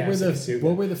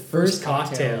what were the first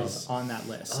cocktails on that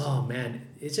list? Oh man,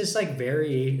 it's just like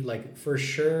very like for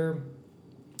sure.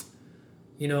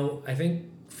 I think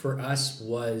for us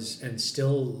was and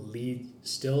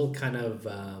still kind of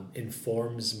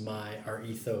informs our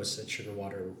ethos at Sugar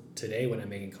Water today when I'm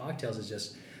making cocktails is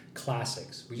just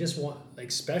classics. We just want, like,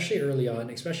 especially early on,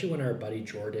 especially when our buddy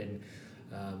Jordan,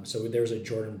 so there was a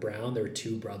Jordan Brown, there were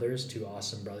two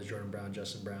awesome brothers, Jordan Brown,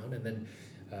 Justin Brown, and then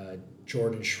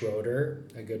Jordan Schroeder,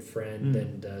 a good friend,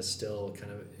 and still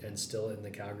in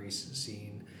the Calgary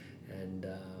scene. And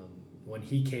when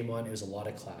he came on, it was a lot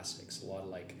of classics, a lot of,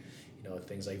 like,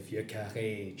 things like Vieux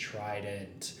Carré,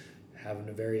 Trident, having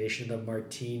a variation of the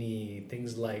Martini,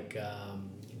 things like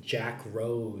Jack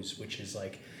Rose, which is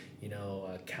like,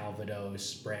 a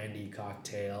Calvados brandy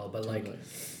cocktail, but totally.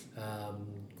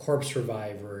 Corpse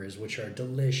Revivers, which are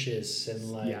delicious,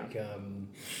 and like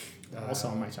also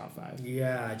on my top 5.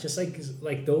 Yeah, just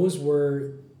like those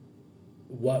were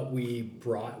what we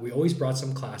brought. We always brought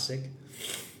some classic,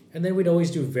 and then we'd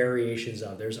always do variations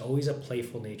of. There's always a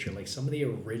playful nature. Like some of the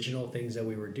original things that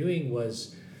we were doing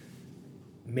was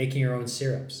making our own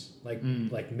syrups, like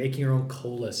making our own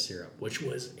cola syrup, which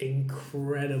was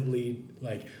incredibly,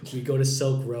 like, we go to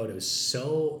Silk Road. It was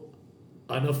so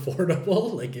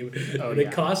unaffordable. Like the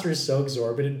costs were so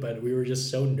exorbitant, but we were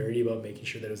just so nerdy about making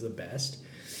sure that it was the best.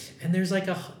 And there's like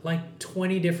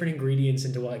 20 different ingredients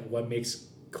into what makes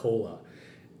cola.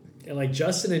 And like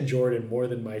Justin and Jordan, more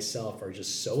than myself, are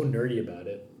just so nerdy about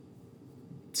it.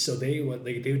 So they would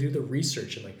do the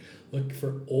research and like look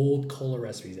for old cola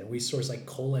recipes, and we source like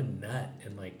cola nut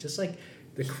and like just like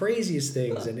the craziest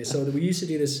things. And so we used to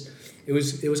do this. It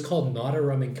was called Not a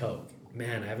Rum and Coke.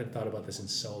 Man, I haven't thought about this in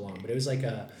so long, but it was like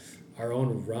our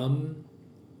own rum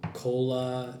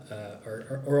cola,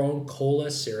 our own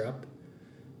cola syrup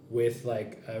with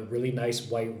like a really nice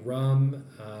white rum.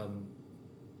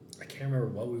 I can't remember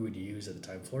what we would use at the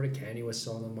time. Florida Candy was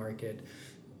still on the market.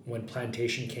 When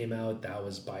Plantation came out, that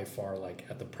was by far, like,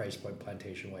 at the price point,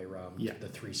 Plantation white rum. Yeah. The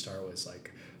 3-star was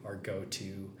like our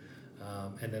go-to.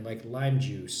 And then like lime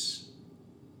juice,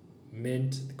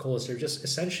 mint, cola syrup, just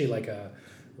essentially like a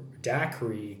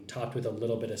daiquiri topped with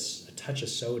a touch of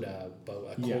soda,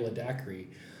 but a cola daiquiri.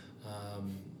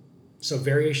 So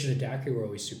variations of daiquiri were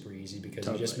always super easy because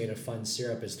you just made a fun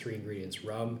syrup as 3 ingredients: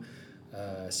 rum,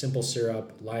 simple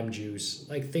syrup, lime juice,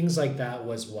 like things like that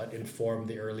was what informed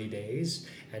the early days.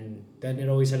 And then it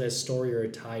always had a story or a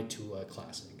tie to a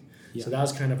classic. Yeah. So that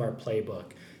was kind of our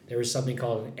playbook. There was something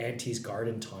called an Auntie's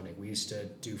Garden Tonic. We used to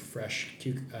do fresh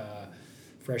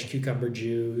cucumber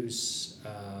juice,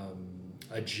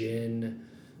 a gin,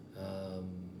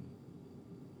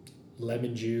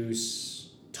 lemon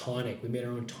juice, tonic. We made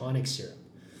our own tonic syrup.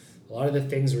 A lot of the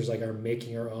things was like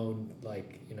making our own,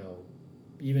 like,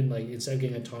 even like instead of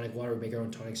getting a tonic water, we make our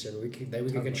own tonic syrup. We could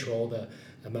control the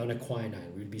amount of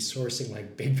quinine. We'd be sourcing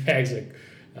like big bags of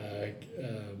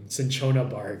cinchona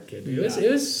bark. And it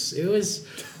was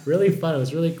really fun. It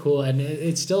was really cool, and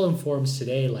it still informs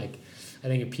today. Like, I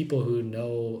think people who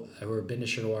have been to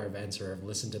Sugar Water events or have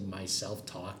listened to myself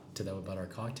talk to them about our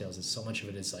cocktails, is so much of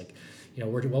it is like,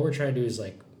 what we're trying to do is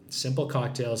like simple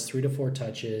cocktails, 3 to 4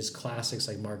 touches, classics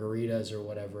like margaritas or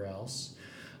whatever else.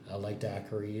 Like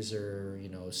daiquiris or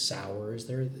sours,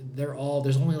 they're all,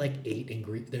 there's only like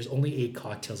 8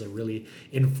 cocktails that really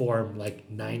inform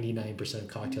like 99% of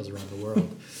cocktails around the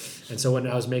world. And so when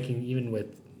I was making, even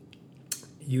with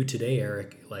you today,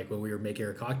 Eric, like when we were making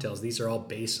our cocktails, these are all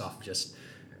based off just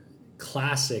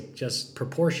classic, just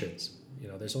proportions.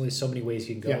 There's only so many ways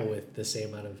you can go with the same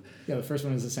amount of. Yeah, the first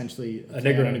one is essentially a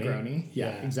Negroni.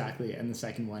 Yeah, exactly. And the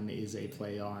second one is a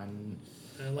play on.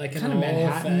 Like kind of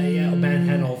Manhattan,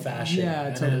 Manhattan old fashioned.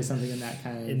 Yeah, totally something in that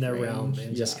kind of in the range. realm,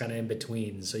 and just kind of in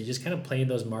between. So you just kind of play in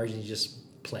those margins, you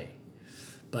just play.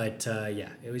 But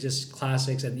it was just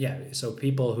classics, and so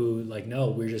people who like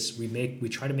we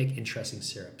try to make interesting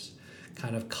syrups,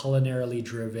 kind of culinarily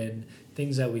driven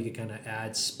things that we could kind of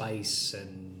add spice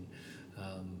and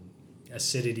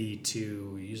acidity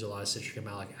to. We use a lot of citric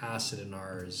malic acid in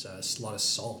ours. A lot of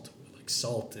salt. Like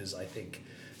salt is, I think.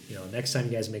 Next time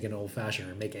you guys make an old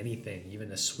fashioned or make anything, even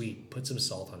a sweet, put some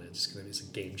salt on it. It's a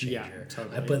game changer. Yeah,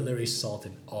 totally. I put literally salt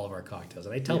in all of our cocktails,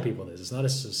 and I tell people this. It's not a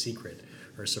secret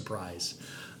or a surprise.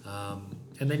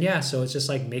 And then so it's just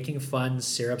like making fun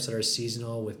syrups that are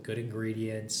seasonal with good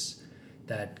ingredients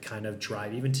that kind of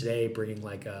drive. Even today, bringing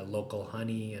like a local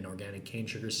honey and organic cane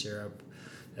sugar syrup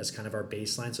as kind of our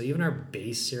baseline. So even our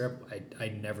base syrup, I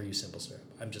never use simple syrup.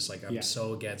 I'm just like, I'm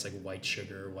so against like white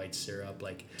sugar, white syrup,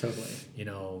 like totally.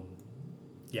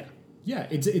 Yeah,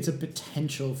 it's a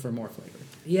potential for more flavor.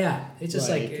 Yeah, it's just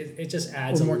like it just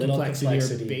adds or more a little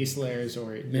complexity or base layers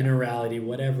or minerality,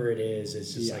 whatever it is.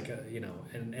 It's just like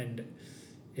and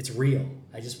it's real.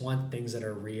 I just want things that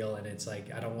are real, and it's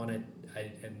like I don't want it.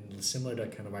 And similar to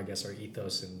kind of I guess our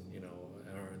ethos and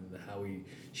how we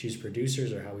choose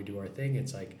producers or how we do our thing.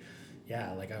 It's like,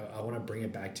 yeah, like I want to bring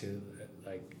it back to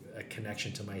like a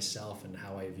connection to myself and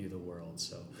how I view the world.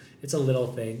 So it's a little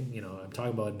thing, I'm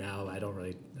talking about now. I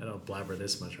don't blabber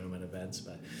this much when I'm at events,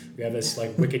 but we have this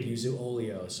like wicked yuzu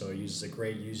oleo. So it uses a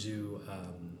great yuzu,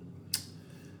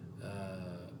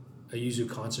 a yuzu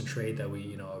concentrate that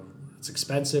we, it's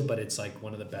expensive, but it's like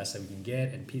one of the best that we can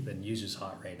get. And yuzu's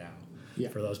hot right now. Yeah.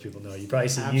 For those people know, you probably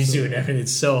see yuzu and everything.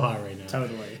 It's so hot right now.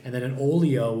 Totally. And then an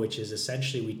oleo, which is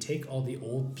essentially we take all the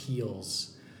old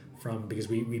peels because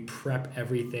we prep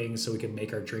everything so we can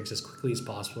make our drinks as quickly as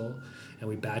possible, and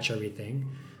we batch everything.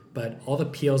 But all the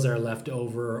peels that are left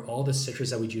over, all the citrus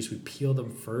that we juice, we peel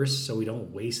them first so we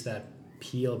don't waste that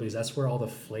peel, because that's where all the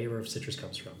flavor of citrus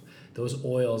comes from. Those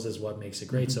oils is what makes it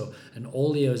great. Mm-hmm. So an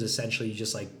oleo is essentially you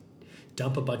just like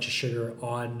dump a bunch of sugar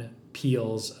on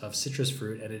peels of citrus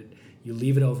fruit, and you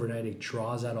leave it overnight. It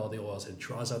draws out all the oils. It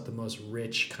draws out the most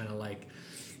rich kind of like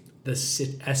the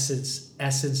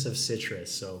essence of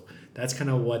citrus. So that's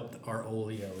kind of what our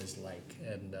oleo is like.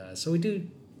 And so we do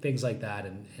things like that,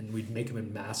 and we make them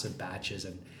in massive batches,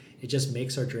 and it just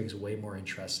makes our drinks way more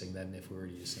interesting than if we were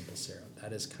to use simple syrup.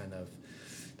 That is kind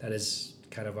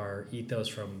of our ethos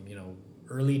from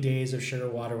early days of Sugar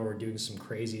Water, where we're doing some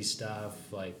crazy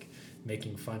stuff like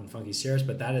making fun funky syrups,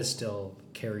 but that is still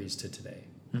carries to today.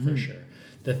 Mm-hmm. For sure.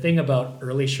 The thing about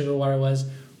early Sugar Water was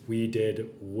we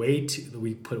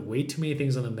put way too many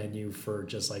things on the menu for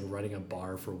just like running a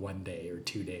bar for 1 day or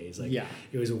 2 days.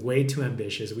 It was way too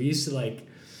ambitious. We used to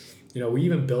we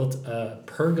even built a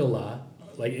pergola.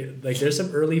 Like there's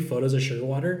some early photos of Sugar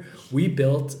Water. We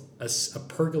built a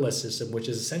pergola system, which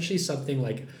is essentially something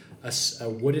like a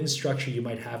wooden structure you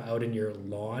might have out in your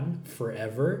lawn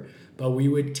forever, but we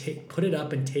would put it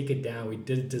up and take it down. We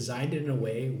designed it in a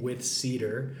way with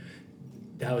cedar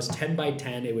that was 10 by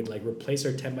 10. It would like replace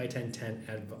our 10 by 10 tent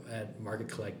at Market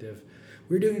Collective.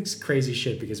 We were doing crazy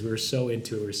shit because we were so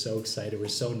into it. We were so excited. We were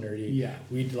so nerdy. Yeah.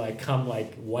 We'd like come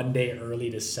like 1 day early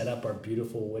to set up our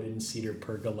beautiful wooden cedar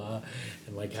pergola,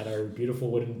 and like had our beautiful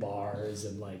wooden bars,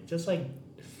 and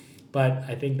but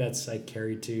I think that's like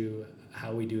carried to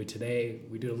how we do it today.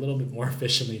 We do it a little bit more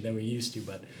efficiently than we used to,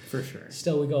 but for sure,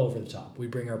 still we go over the top. We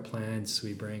bring our plants.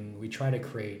 We try to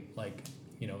create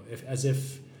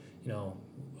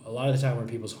a lot of the time we're in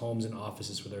people's homes and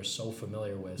offices where they're so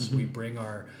familiar with. Mm-hmm. So we bring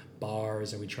our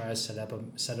bars and we try to set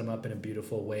them up in a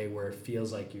beautiful way where it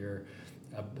feels like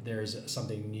there's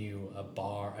something new,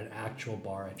 an actual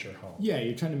bar at your home. Yeah,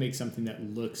 you're trying to make something that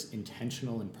looks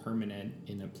intentional and permanent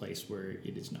in a place where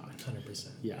it is not. 100%.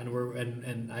 Yeah,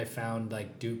 and I found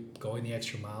going the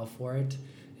extra mile for it.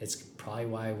 It's probably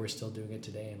why we're still doing it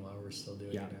today and why we're still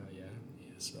doing it now. Yeah.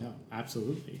 So. No,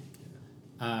 absolutely.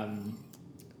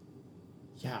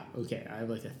 Yeah. Okay. I have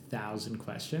like 1,000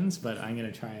 questions, but I'm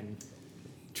gonna try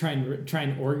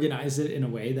and organize it in a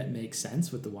way that makes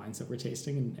sense with the wines that we're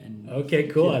tasting and okay,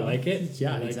 cool. I like it.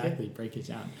 Yeah, exactly. Break it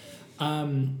down.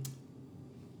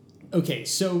 Okay,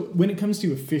 so when it comes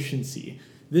to efficiency,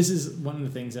 this is one of the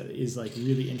things that is like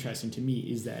really interesting to me,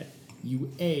 is that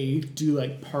you do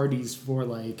like parties for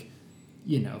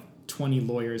 20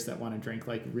 lawyers that want to drink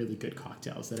like really good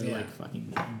cocktails that are like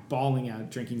fucking balling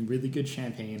out, drinking really good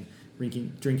champagne,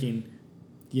 drinking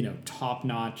top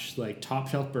notch, like top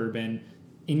shelf bourbon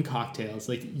in cocktails.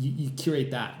 Like you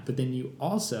curate that, but then you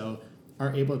also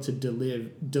are able to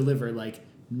deliver like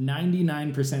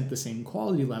 99% the same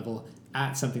quality level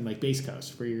at something like Base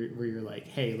Coast, where you're like,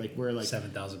 hey, like we're like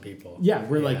 7,000 people. Yeah,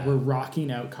 we're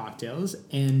rocking out cocktails.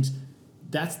 And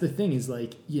that's the thing, is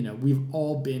like, we've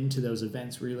all been to those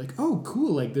events where you're like, oh,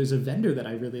 cool, like there's a vendor that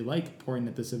I really like pouring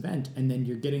at this event, and then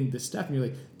you're getting this stuff and you're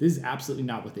like, this is absolutely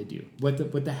not what they do. What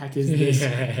the heck is this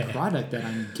product that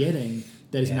I'm getting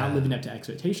that is not living up to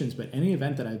expectations? But any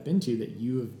event that I've been to that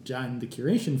you have done the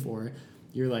curation for,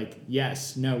 you're like,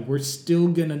 yes, no, we're still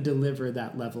gonna deliver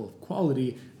that level of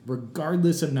quality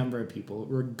regardless of number of people,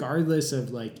 regardless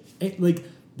of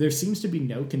there seems to be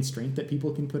no constraint that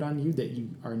people can put on you that you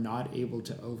are not able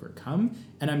to overcome.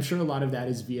 And I'm sure a lot of that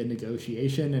is via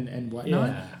negotiation and whatnot.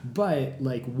 Yeah. But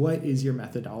like, what is your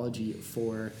methodology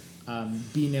for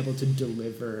being able to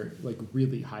deliver like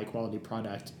really high quality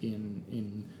product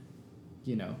in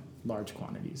large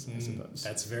quantities, I suppose?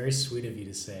 That's very sweet of you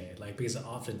to say. Like, because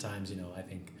oftentimes, I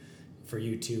think for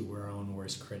you too, we're our own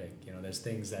worst critic. There's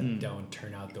things that don't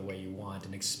turn out the way you want,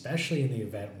 and especially in the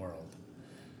event world.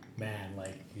 Man,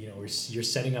 you're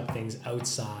setting up things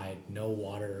outside, no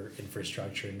water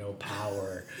infrastructure, no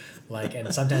power,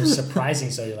 and sometimes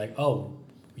surprising. So you're like, oh,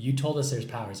 you told us there's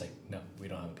power. He's like, no, we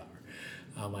don't have power.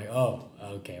 I'm like, oh,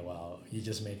 okay, well, you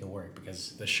just make it work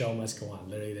because the show must go on.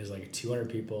 Literally, there's like 200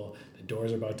 people. The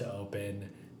doors are about to open.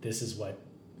 This is what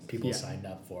people signed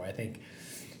up for. I think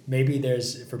maybe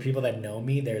there's, for people that know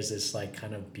me, there's this like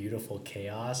kind of beautiful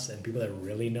chaos, and people that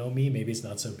really know me, maybe it's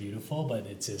not so beautiful, but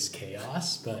it's just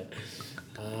chaos. But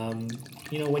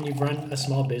you know, when you run a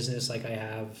small business like I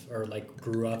have, or like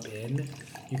grew up in,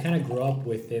 you kind of grow up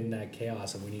within that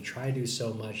chaos, and when you try to do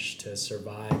so much to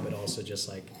survive, but also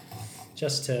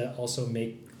just to also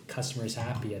make customers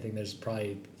happy, I think there's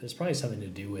probably something to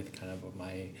do with kind of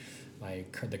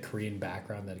the Korean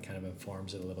background that kind of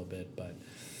informs it a little bit. But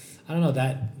I don't know,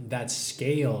 that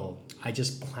scale, I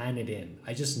just plan it in.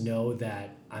 I just know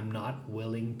that I'm not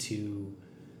willing to,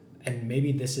 and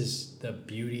maybe this is the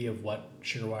beauty of what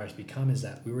Sugar Water has become, is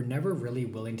that we were never really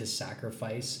willing to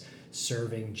sacrifice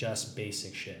serving just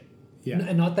basic shit. Yeah.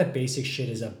 And not that basic shit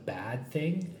is a bad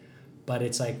thing, but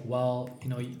it's like, well, you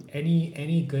know,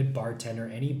 any good bartender,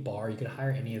 any bar, you could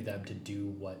hire any of them to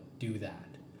do that.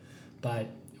 But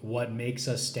what makes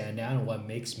us stand out and what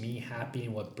makes me happy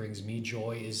and what brings me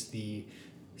joy is the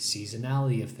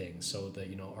seasonality of things. So that,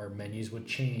 you know, our menus would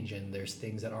change, and there's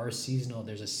things that are seasonal.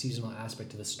 There's a seasonal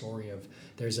aspect to the story of,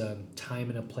 there's a time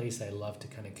and a place that I love to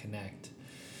kind of connect.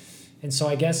 And so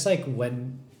I guess like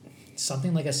when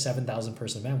something like a 7,000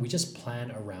 person event, we just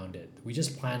plan around it. We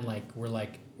just plan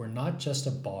we're not just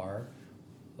a bar.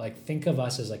 Like, think of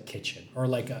us as a kitchen, or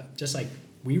like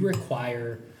we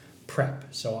require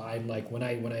prep. So I'm like, when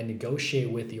I negotiate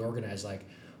with the organizer, like,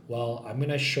 well, I'm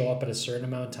gonna show up at a certain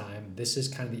amount of time. This is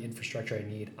kind of the infrastructure I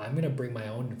need. I'm gonna bring my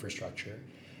own infrastructure,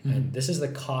 and this is the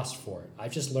cost for it.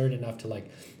 I've just learned enough to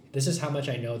like, this is how much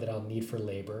I know that I'll need for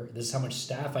labor. This is how much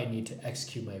staff I need to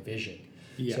execute my vision.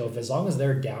 Yeah. So as long as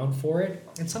they're down for it,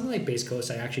 and something like Base Coast,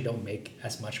 I actually don't make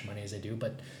as much money as I do,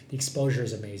 but the exposure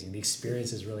is amazing. The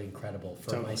experience is really incredible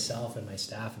for myself and my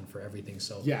staff and for everything.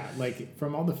 So yeah, like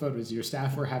from all the photos, your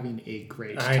staff were having a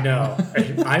great time. I know.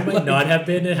 I might not have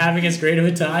been having as great of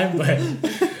a time, but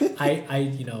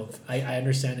I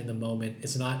understand in the moment.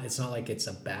 It's not like it's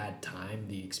a bad time,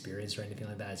 the experience or anything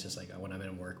like that. It's just like when I'm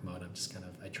in work mode, I'm just kind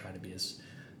of, I try to be as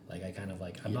like, I kind of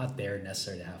like, I'm not there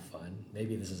necessarily to have fun.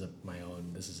 Maybe this is a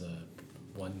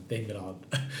one thing that I'll,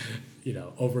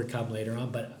 overcome later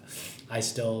on, but I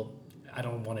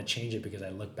don't want to change it because I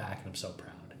look back and I'm so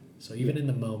proud. So even in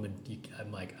the moment,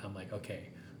 I'm like,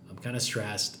 okay, I'm kind of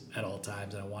stressed at all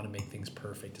times, and I want to make things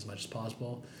perfect as much as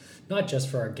possible, not just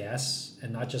for our guests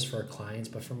and not just for our clients,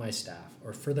 but for my staff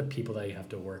or for the people that you have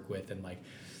to work with. And like,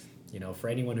 for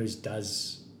anyone who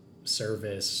does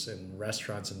service and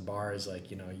restaurants and bars, like,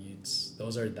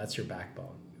 that's your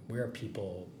backbone. We're a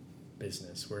people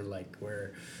business.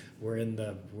 We're in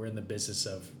the business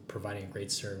of providing a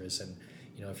great service, and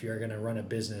if you're going to run a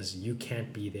business, you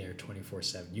can't be there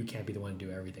 24/7. You can't be the one to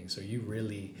do everything. So you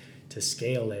really, to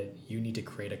scale it, you need to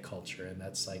create a culture. And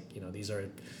that's like, these are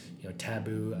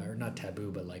taboo, or not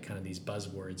taboo, but like kind of these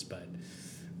buzzwords, but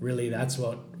really that's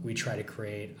what we try to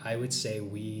create. I would say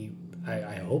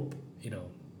I hope,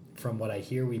 from what I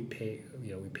hear, we pay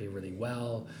really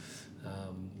well.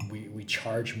 We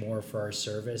charge more for our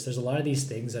service. There's a lot of these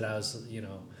things that I was,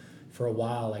 for a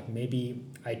while, like maybe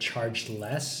I charged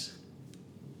less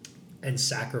and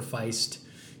sacrificed,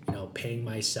 paying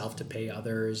myself to pay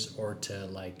others, or to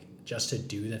like just to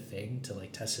do the thing, to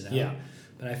like test it out. Yeah.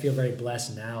 But I feel very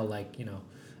blessed now, like,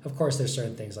 of course there's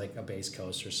certain things like a Base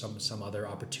Coast or some other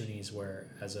opportunities where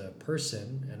as a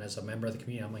person and as a member of the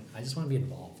community, I'm like, I just want to be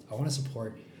involved. I want to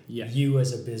support you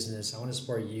as a business. I want to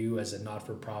support you as a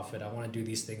not-for-profit. I want to do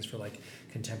these things for like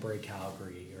Contemporary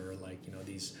Calgary, or like,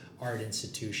 these art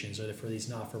institutions, or for these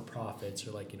not-for-profits,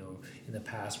 or like, in the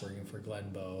past working for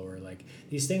Glenbow, or like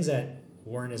these things that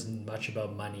weren't as much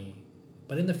about money,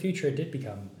 but in the future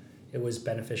it was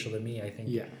beneficial to me. I think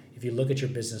if you look at your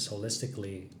business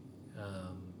holistically,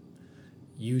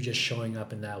 you just showing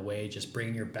up in that way, just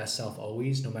bringing your best self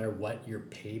always, no matter what your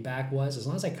payback was, as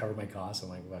long as I cover my costs, I'm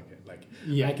like, fuck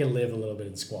it. I can live a little bit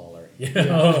in squalor,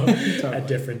 totally. At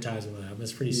different times in my life. I'm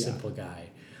this pretty simple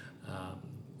guy.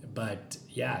 But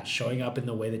yeah, showing up in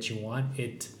the way that you want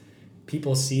it,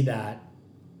 people see that,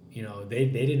 they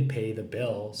didn't pay the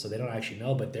bill, so they don't actually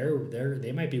know, but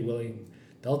they might be willing.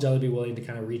 They'll generally be willing to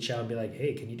kind of reach out and be like,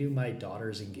 hey, can you do my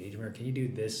daughter's engagement, or can you do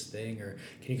this thing, or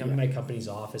can you come to my company's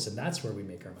office? And that's where we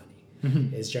make our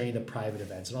money, is during the private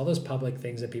events. And all those public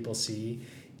things that people see,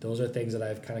 those are things that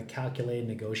I've kind of calculated,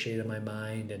 negotiated in my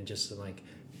mind, and just like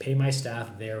pay my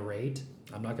staff their rate.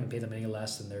 I'm not going to pay them any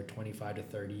less than their $25 to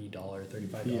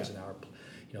 $35 an hour,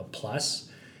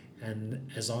 plus. And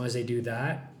as long as they do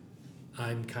that,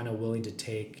 I'm kind of willing to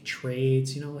take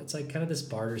trades. It's like kind of this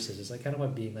barter system. It's like kind of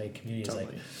what being like community is like.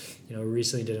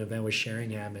 Recently did an event with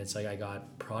Sheringham, and it's like I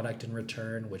got product in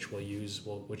return, which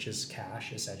which is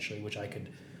cash essentially, which I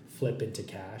could flip into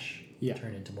cash,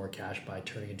 turn into more cash by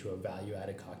turning into a value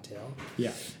added cocktail.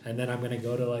 Yeah. And then I'm gonna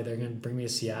go to they're gonna bring me to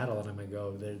Seattle, and I'm gonna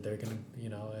go. They're gonna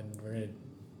and we're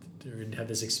gonna have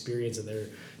this experience, and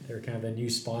they're kind of a new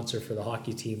sponsor for the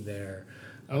hockey team there.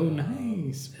 Oh,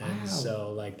 nice. Wow. And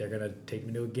so they're gonna take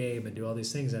me to a game and do all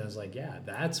these things, and I was like, yeah,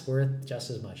 that's worth just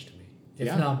as much to me, if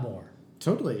not more.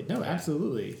 Totally. No,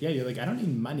 absolutely. Yeah, you're like, I don't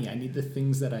need money. I need the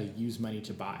things that I use money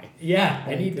to buy. Yeah,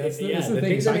 I need that's the the thing.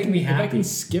 things that make me happy. If I can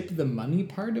skip the money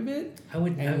part of it, I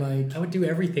would do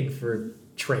everything for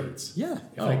trades. Yeah,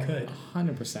 if I could.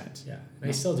 100%. Yeah, and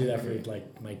I still do that for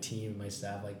my team and my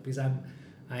staff, because I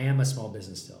am a small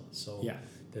business still. So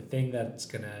the thing that's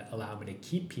gonna allow me to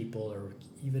keep people, or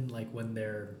even when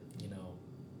they're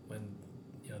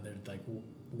they're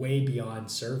way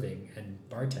beyond serving and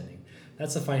bartending.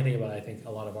 That's the funny thing about, I think,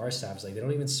 a lot of our staff is they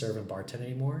don't even serve and bartend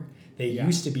anymore. They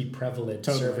used to be prevalent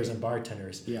servers and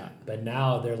bartenders. Yeah. But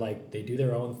now they're they do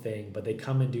their own thing, but they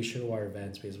come and do Sugar Water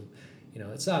events because,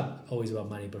 it's not always about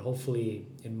money, but hopefully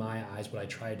in my eyes, what I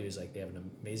try to do is they have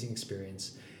an amazing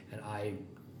experience, and I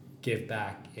give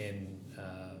back in,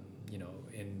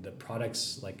 in the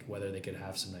products, whether they could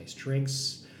have some nice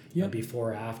drinks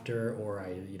before or after, or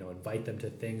I, invite them to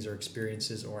things or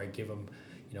experiences, or I give them,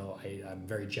 I'm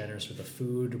very generous with the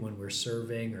food when we're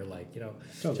serving, or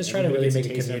just try to really make a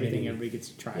community. Everything, everybody gets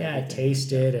to try. Yeah,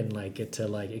 taste it and get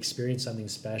to experience something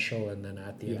special, and then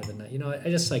at the end of the night, I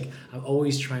just I'm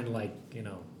always trying to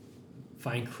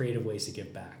find creative ways to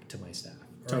give back to my staff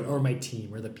or my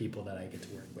team or the people that I get to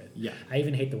work with. Yeah, I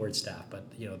even hate the word staff, but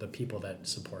the people that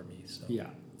support me. So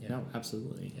no,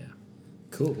 absolutely. Yeah.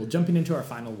 Cool. Well, jumping into our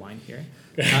final wine here,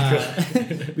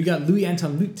 we got Louis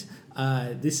Anton Lute.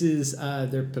 This is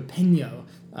their Pepeño.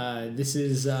 This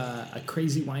is a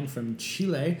crazy wine from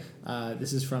Chile.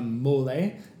 This is from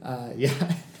Mole.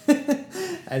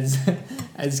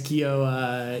 As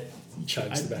Keo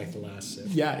chugs back the last sip.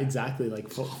 Yeah, exactly.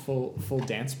 Full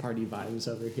dance party vibes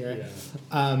over here.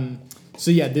 Yeah.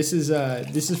 This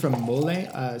is from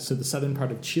Mole. So the southern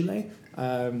part of Chile.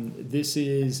 This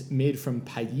is made from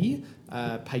País.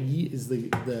 País is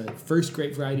the first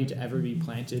grape variety to ever be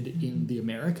planted in the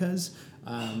Americas,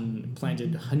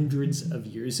 planted hundreds of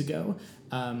years ago.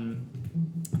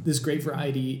 This grape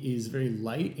variety is very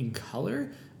light in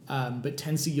color, but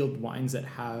tends to yield wines that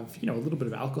have a little bit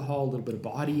of alcohol, a little bit of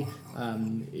body.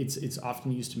 It's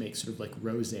often used to make sort of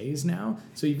rosés now.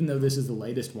 So even though this is the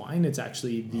lightest wine, it's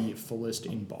actually the fullest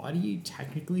in body,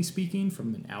 technically speaking,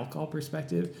 from an alcohol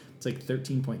perspective. It's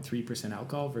 13.3%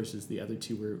 alcohol versus the other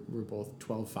two were both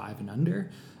 12.5 and under.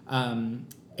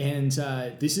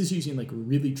 This is using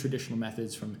really traditional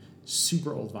methods from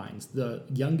super old vines. The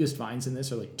youngest vines in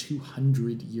this are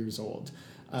 200 years old.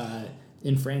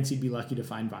 In France, you'd be lucky to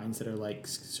find vines that are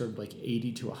sort of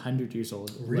 80 to 100 years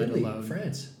old. Really? Let alone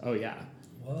France? Oh yeah.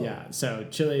 Whoa. Yeah. So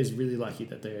Chile is really lucky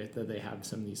that they have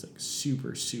some of these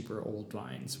super, super old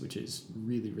vines, which is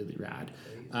really, really rad.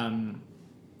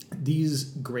 These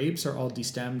grapes are all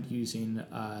destemmed using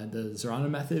the Zorana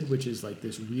method, which is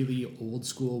this really old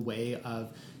school way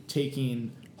of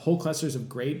taking whole clusters of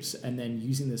grapes and then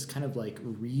using this kind of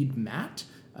reed mat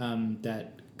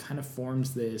that kind of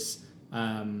forms this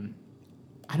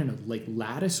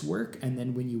lattice work, and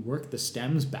then when you work the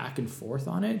stems back and forth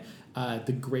on it,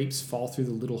 the grapes fall through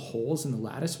the little holes in the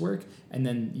lattice work, and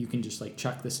then you can just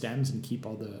chuck the stems and keep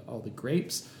all the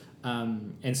grapes.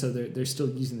 And so they're still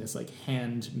using this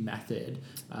hand method,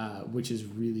 which is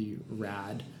really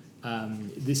rad.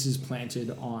 This is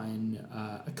planted on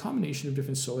a combination of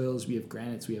different soils. We have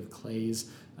granites, we have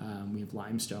clays, we have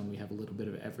limestone, we have a little bit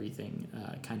of everything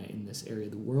kind of in this area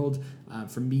of the world.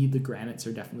 For me, the granites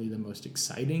are definitely the most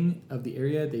exciting of the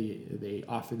area. They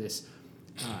offer this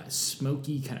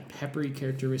smoky, kind of peppery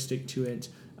characteristic to it.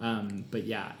 But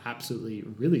yeah, absolutely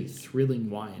really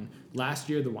thrilling wine. Last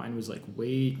year, the wine was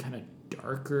way kind of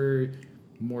darker,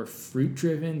 more fruit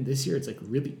driven. This year, it's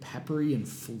really peppery and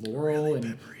floral, really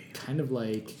and peppery. Kind of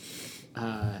like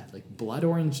blood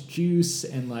orange juice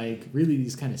and really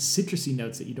these kind of citrusy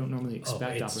notes that you don't normally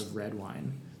expect off of red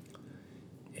wine.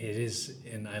 It is,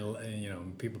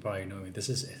 and people probably know me.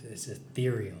 It's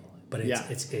ethereal, but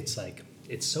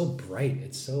it's so bright.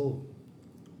 It's so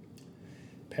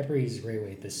peppery is a great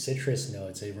way. The citrus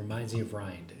notes, it reminds me of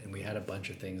rind, and we had a bunch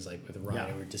of things with rind.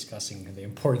 Yeah. We were discussing the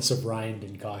importance of rind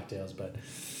in cocktails, but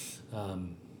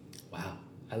wow.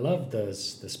 I love the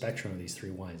spectrum of these three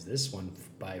wines. This one,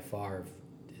 by far,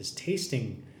 is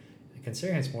tasting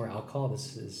considering it's more alcohol,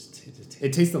 this is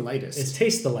It tastes the lightest. it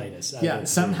tastes the lightest. Yeah,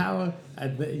 somehow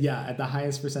at the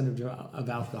highest percentage of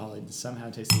alcohol, it somehow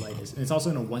tastes the lightest, and it's also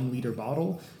in a 1 liter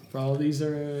bottle for all of these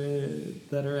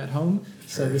that are at home.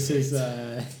 So this is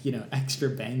extra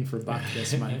bang for buck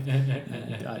this month.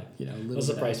 And got a little What's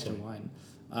the bit price extra point?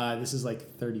 wine. This is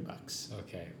like $30.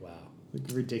 Okay, wow. Like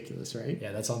ridiculous, right?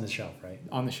 Yeah, that's on the shelf, right?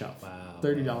 On the shelf. Wow.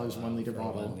 $30 wow, 1 liter for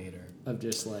bottle 1 liter. of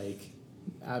just like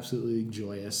absolutely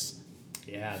joyous.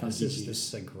 Yeah, funky this juice.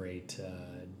 is a great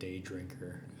day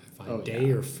drinker. I find Oh, day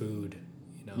yeah. or food,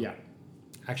 Yeah.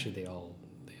 Actually, they all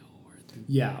are.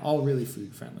 Yeah, all really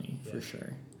food friendly for Yeah.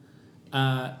 sure.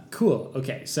 Cool.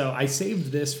 Okay, so I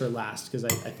saved this for last because I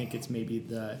think it's maybe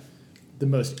the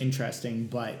most interesting.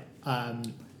 But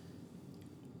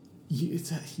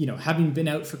having been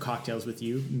out for cocktails with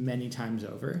you many times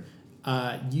over,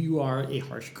 you are a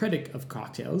harsh critic of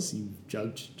cocktails. You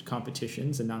judge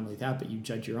competitions, and not only that, but you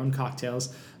judge your own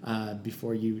cocktails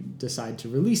before you decide to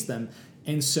release them.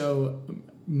 And so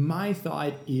my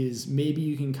thought is maybe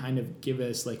you can kind of give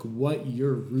us like what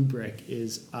your rubric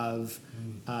is of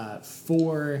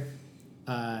for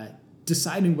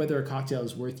deciding whether a cocktail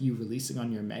is worth you releasing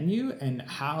on your menu, and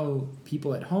how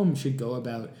people at home should go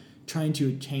about trying to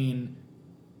attain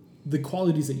the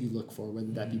qualities that you look for,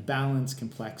 whether that be balance,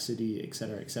 complexity, et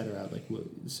cetera, like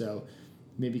so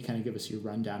maybe kind of give us your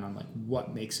rundown on like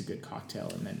what makes a good cocktail,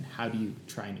 and then how do you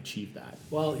try and achieve that?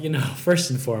 Well,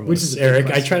 first and foremost, Which is a big Eric, I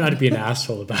question. try not to be an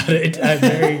asshole about it. I'm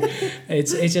very,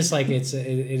 it's just like it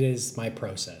is my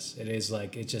process. It is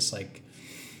like it's just like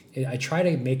I try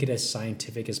to make it as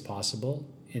scientific as possible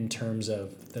in terms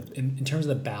of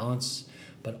the balance,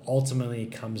 but ultimately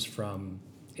it comes from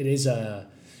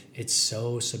it's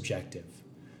so subjective,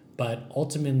 but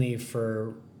ultimately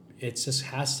it just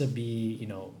has to be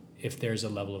if there's a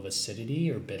level of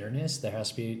acidity or bitterness, there has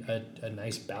to be a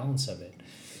nice balance of it.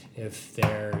 If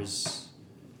there's,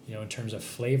 in terms of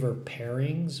flavor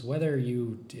pairings, whether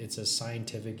it's a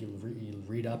scientific, you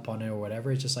read up on it or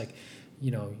whatever, it's just like,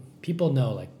 people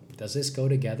know, like, does this go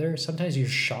together? Sometimes you're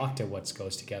shocked at what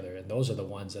goes together, and those are the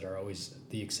ones that are always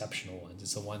the exceptional ones.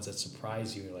 It's the ones that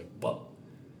surprise you. You're like, whoa.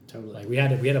 Totally. Like we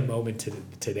had a moment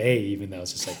today even that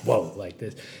was just like, whoa, like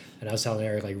this. And I was telling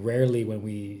Eric, like, rarely when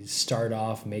we start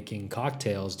off making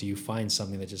cocktails do you find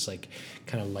something that just like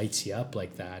kind of lights you up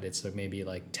like that. It's like maybe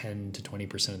like 10 to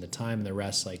 20% of the time, and the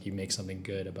rest, like, you make something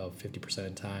good about 50% of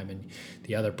the time, and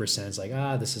the other percent's like,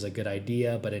 this is a good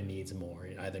idea, but it needs more.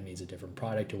 It either needs a different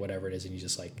product or whatever it is, and you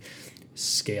just like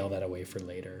scale that away for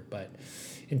later. But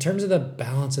in terms of the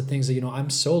balance of things, I'm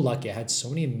so lucky. I had so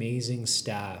many amazing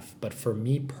staff. But for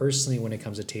me personally, when it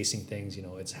comes to tasting things,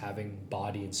 it's having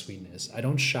body and sweetness. I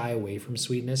don't shy away from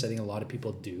sweetness. I think a lot of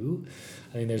people do.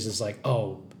 I think there's this like,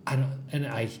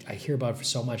 I hear about it for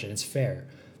so much, and it's fair.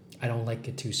 I don't like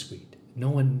it too sweet. No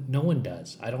one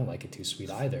does. I don't like it too sweet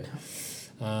either.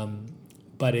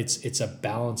 But it's a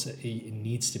balance. It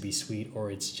needs to be sweet,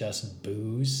 or it's just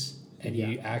booze. And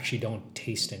you actually don't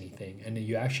taste anything, and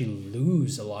you actually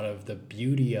lose a lot of the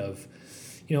beauty of,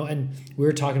 and we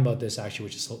were talking about this actually,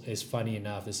 which is funny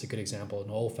enough. This is a good example. An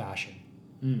old fashioned,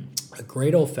 a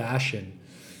great old fashioned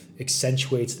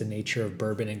accentuates the nature of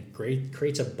bourbon and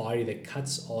creates a body that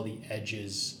cuts all the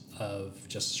edges of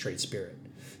just straight spirit.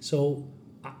 So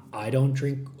I don't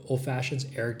drink old fashions.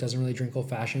 Eric doesn't really drink old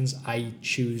fashions. I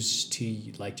choose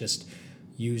to like just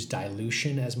use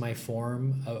dilution as my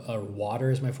form, or water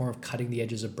as my form of cutting the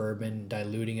edges of bourbon,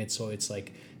 diluting it so it's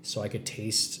like, so I could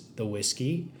taste the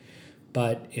whiskey.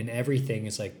 But in everything,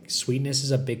 it's like sweetness is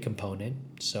a big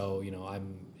component. So,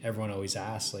 everyone always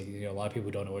asks, like, a lot of people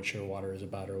don't know what sugar water is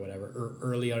about or whatever. Or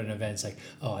early on in events, like,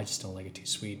 I just don't like it too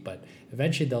sweet. But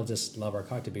eventually they'll just love our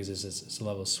cocktail because it's a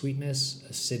level of sweetness,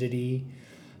 acidity,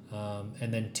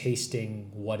 and then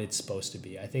tasting what it's supposed to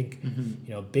be. I think,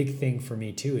 a big thing for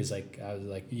me too is like, I was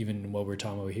like, even what we were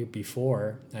talking about here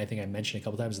before, I think I mentioned a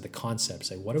couple times, the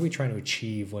concepts. Like, what are we trying to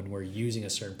achieve when we're using a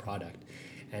certain product?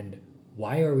 And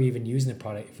why are we even using the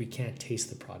product if we can't taste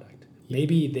the product?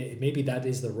 Maybe that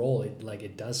is the role.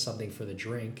 It does something for the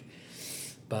drink.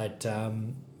 But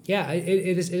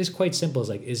it is quite simple. It's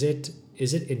like, is it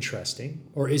interesting,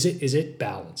 or is it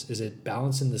balance? Is it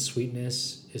balance in the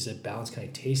sweetness? Is it balance? Can I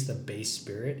taste the base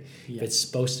spirit? Yeah. If it's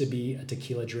supposed to be a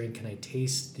tequila drink, can I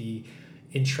taste the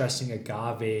interesting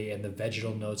agave and the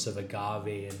vegetal notes of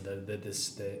agave and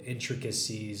the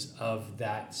intricacies of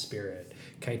that spirit?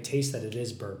 Can I taste that it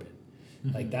is bourbon?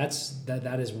 Like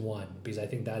that is one, because I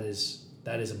think that is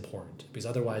important, because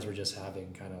otherwise we're just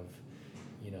having kind of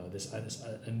this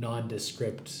a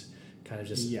nondescript kind of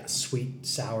just sweet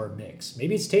sour mix.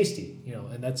 Maybe it's tasty,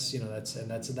 and that's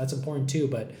important too.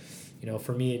 But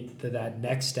for me, that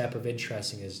next step of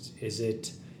interesting is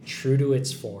it true to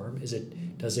its form?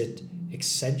 Does it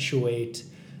accentuate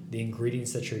the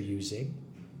ingredients that you're using?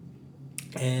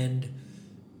 And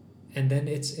then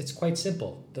it's quite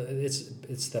simple.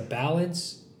 It's the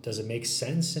balance. Does it make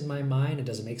sense in my mind? And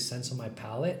does it make sense on my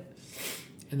palate?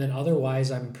 And then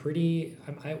otherwise, I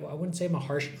wouldn't say I'm a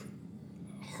harsh.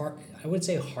 I would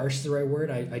say harsh is the right word.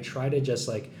 I try to just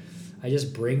I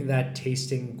just bring that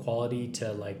tasting quality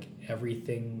to like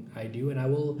everything I do, and I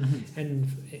will. And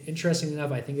interestingly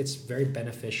enough, I think it's very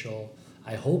beneficial.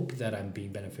 I hope that I'm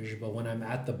being beneficial, but when I'm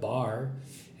at the bar,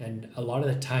 and a lot of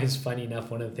the times, funny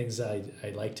enough, one of the things I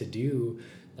like to do,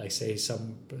 like say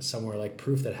somewhere like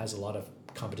Proof that has a lot of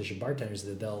competition bartenders,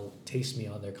 that they'll taste me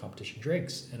on their competition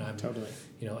drinks, and I'm totally,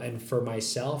 and for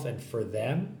myself and for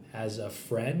them as a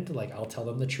friend, like I'll tell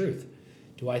them the truth.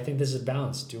 Do I think this is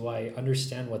balanced? Do I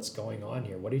understand what's going on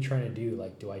here? What are you trying to do?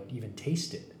 Like, do I even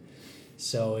taste it?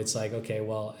 So it's like, okay,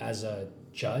 well, as a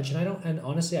judge, and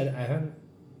honestly, I haven't.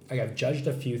 I've judged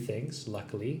a few things,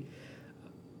 luckily,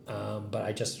 but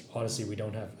I just honestly I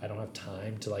don't have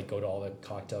time to like go to all the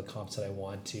cocktail comps that I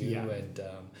want to,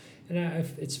 and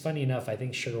it's funny enough. I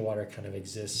think Sugar Water kind of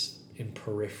exists in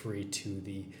periphery to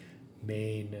the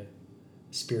main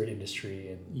spirit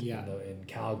industry in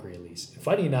Calgary, at least.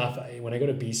 Funny enough, when I go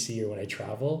to BC or when I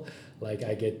travel, like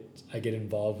I get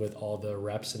involved with all the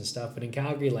reps and stuff. But in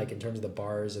Calgary, like in terms of the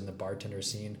bars and the bartender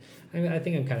scene, I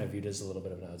think I'm kind of viewed as a little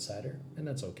bit of an outsider, and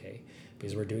that's okay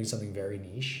because we're doing something very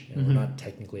niche and we're not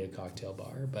technically a cocktail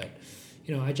bar. But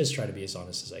I just try to be as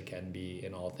honest as I can be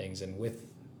in all things, and with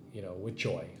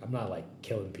joy. I'm not like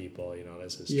killing people.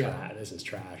 This is trash. This is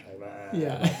trash.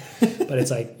 But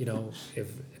it's like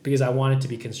because I want it to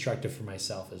be constructive for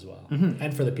myself as well,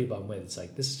 and for the people I'm with. It's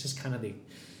like this is just kind of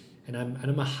and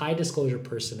I'm a high disclosure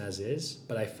person as is,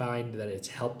 but I find that it's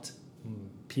helped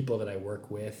people that I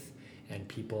work with and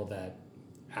people that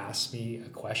ask me a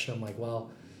question. I'm like,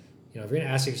 well, if you're gonna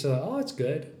ask yourself, oh, it's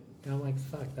good. And I'm like,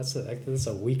 fuck, that's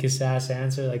a weakest ass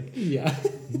answer. Like,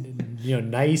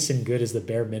 nice and good is the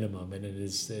bare minimum, and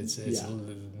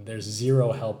there's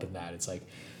zero help in that. It's like,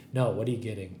 no, what are you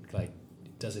getting? Like,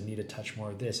 does it need a touch more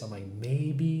of this? I'm like,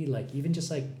 maybe, like, even just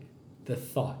like the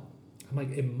thought. I'm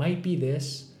like, it might be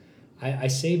this. I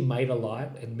say might a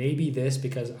lot, and maybe this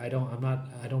because I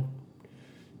don't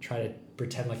try to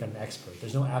pretend like I'm an expert.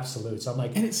 There's no absolutes. I'm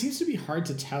like, and it seems to be hard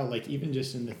to tell, like even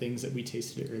just in the things that we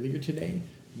tasted earlier today,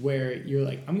 where you're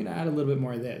like, I'm gonna add a little bit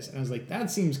more of this, and I was like,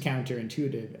 that seems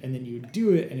counterintuitive, and then you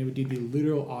do it, and it would do the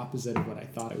literal opposite of what I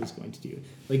thought it was going to do.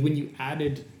 Like when you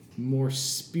added more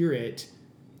spirit,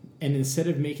 and instead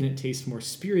of making it taste more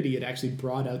spirity, it actually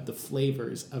brought out the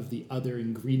flavors of the other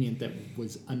ingredient that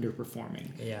was underperforming.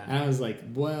 Yeah. And I was like,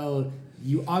 well,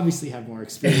 you obviously have more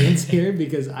experience here,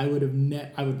 because I would have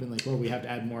been like, well, we have to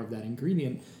add more of that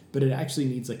ingredient, but it actually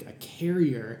needs like a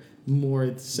carrier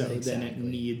more so than it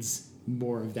needs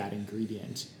more of that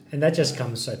ingredient. And that just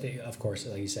comes, I think, of course,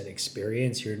 like you said,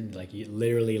 experience. You're like, you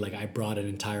literally, like, I brought an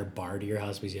entire bar to your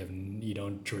house because you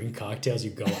don't drink cocktails. You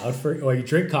go out or you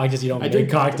drink cocktails. You don't drink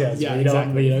cocktails. Yeah, you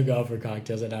exactly. don't go out for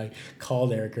cocktails. And I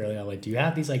called Eric earlier. I'm like, do you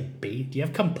have these like bait? Do you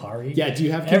have Campari? Yeah. Do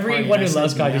you have Campari? Everyone who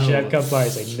loves cocktails should have Campari.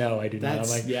 It's like, no, I do not. I'm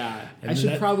like, I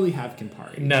should probably have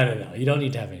Campari. No. You don't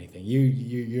need to have anything.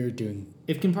 You're doing.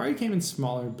 If Campari came in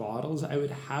smaller bottles, I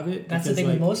would have it. That's the thing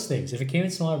with most things. If it came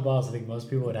in smaller bottles, I think most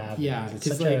people would have it. Yeah, because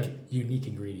it's such a unique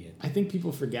ingredient. I think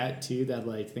people forget too that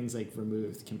like things like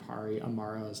vermouth, Campari,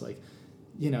 Amaros, like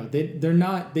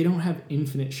they don't have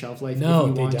infinite shelf life. No, if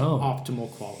you they want don't.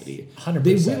 Optimal quality. 100%.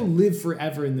 They will live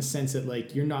forever in the sense that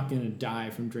like you're not going to die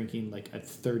from drinking like a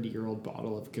 30-year-old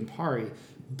bottle of Campari,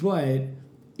 but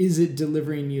is it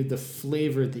delivering you the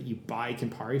flavor that you buy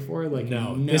Campari for? Like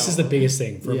no. This is the biggest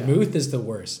thing. Vermouth is the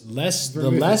worst.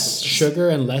 The less sugar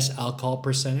and less alcohol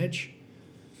percentage.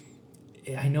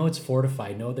 I know it's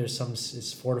fortified. I know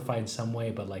it's fortified in some way,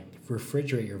 but like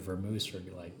refrigerate your vermouth for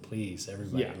like, please,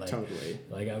 everybody. Yeah, like, totally.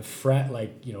 Like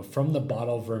from the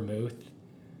bottle vermouth,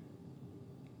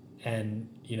 and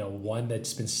one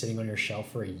that's been sitting on your shelf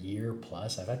for a year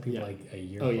plus. I've had people like a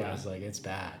year plus. Like it's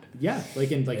bad. Yeah,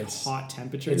 like in hot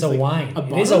temperatures. It's a like wine.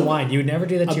 It is a wine. You would never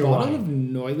do that to your wine. A bottle of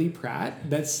Noilly Prat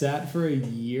that sat for a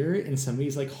year in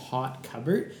somebody's like hot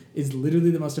cupboard is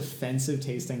literally the most offensive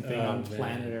tasting thing on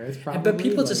planet Earth. Probably, but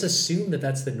people just assume that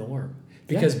that's the norm.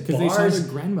 Because bars, they saw their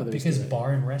grandmothers. Because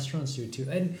bar and restaurants do it too,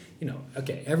 and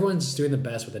okay, everyone's doing the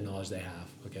best with the knowledge they have.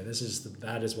 Okay,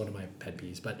 that is one of my pet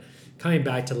peeves. But coming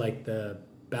back to like the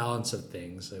balance of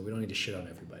things, we don't need to shit on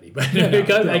everybody. But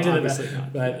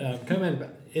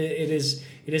it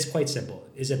is quite simple.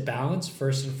 Is it balance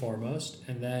first and foremost,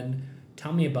 and then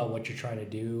tell me about what you're trying to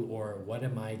do, or what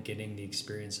am I getting the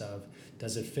experience of?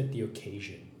 Does it fit the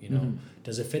occasion?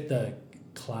 Does it fit the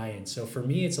client? So for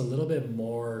me, it's a little bit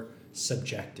more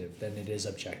subjective than it is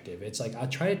objective. It's like I'll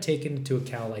try to take into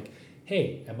account, like,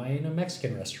 hey, am I in a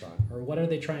Mexican restaurant, or what are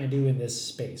they trying to do in this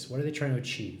space? What are they trying to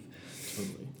achieve?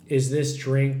 Totally. Is this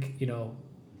drink,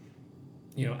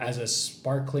 as a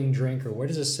sparkling drink, or where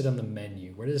does it sit on the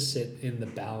menu? Where does it sit in the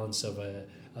balance of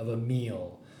a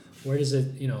meal? Where does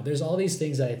it, there's all these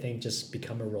things that I think just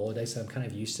become a Rolodex that I'm kind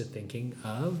of used to thinking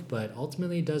of, but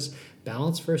ultimately it does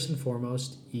balance first and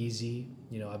foremost, easy.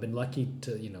 I've been lucky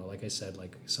to, like I said,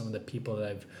 like some of the people that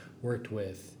I've worked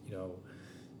with,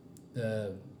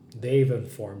 they've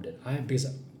informed it.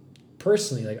 Because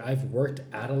personally, like, I've worked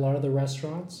at a lot of the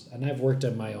restaurants, and I've worked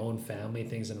at my own family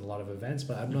things and a lot of events,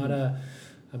 but I'm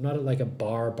not like a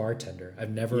bartender.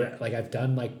 I've never I've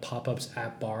done like pop-ups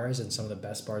at bars, and some of the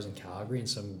best bars in Calgary and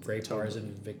some great bars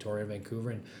in Victoria and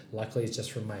Vancouver, and luckily it's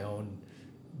just from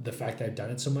the fact that I've done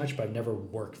it so much, but I've never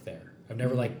worked there. I've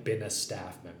never been a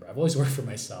staff member. I've always worked for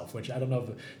myself, which I don't know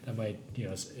if that might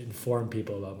inform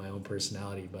people about my own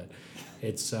personality, but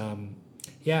it's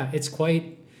it's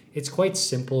quite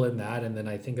simple in that. And then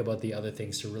I think about the other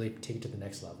things to really take it to the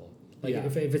next level. Like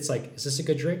if it's like, is this a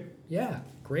good drink? Yeah,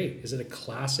 great. Is it a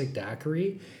classic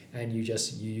daiquiri and you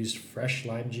used fresh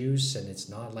lime juice, and it's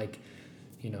not like,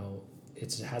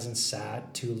 it hasn't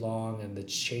sat too long and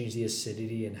it's changed the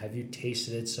acidity, and have you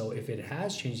tasted it? So if it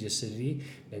has changed the acidity,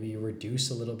 maybe you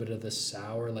reduce a little bit of the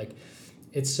sour. Like,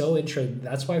 it's so interesting.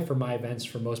 That's why for my events,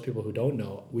 for most people who don't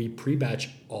know, we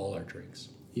pre-batch all our drinks.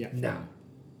 Yeah. Now.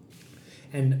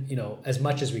 And, as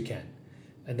much as we can.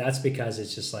 And that's because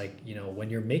it's just like, when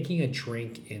you're making a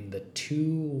drink in the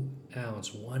 2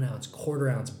 ounce, 1 ounce, quarter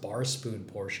ounce bar spoon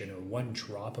portion, or 1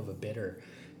 drop of a bitter,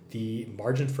 the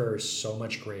margin for error is so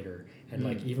much greater. And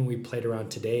like, even we played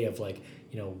around today of like,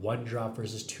 1 drop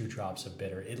versus 2 drops of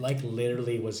bitter. It like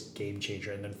literally was game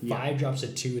changer. And then 5 drops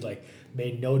of 2 like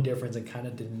made no difference and kind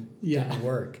of didn't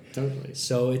work. Totally.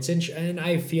 So it's and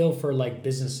I feel for like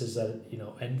businesses that,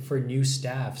 and for new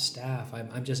staff,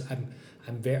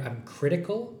 I'm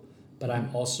critical, but I'm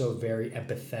also very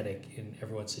empathetic in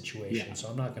everyone's situation. Yeah. So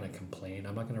I'm not going to complain.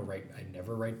 I'm not going to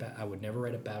I would never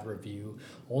write a bad review.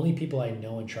 Only people I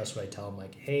know and trust would I tell them,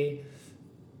 like, hey,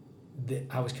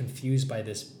 I was confused by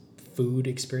this food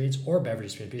experience or beverage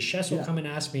experience. Because chefs will come and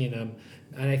ask me, and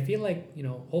I feel like,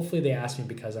 hopefully they ask me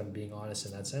because I'm being honest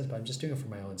in that sense, but I'm just doing it for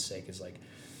my own sake. Is like,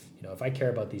 if I care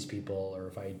about these people, or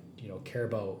if I, care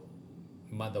about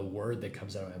the word that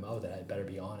comes out of my mouth, that I better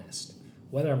be honest.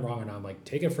 Whether I'm wrong or not, I'm like,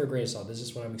 take it for a grain of salt. This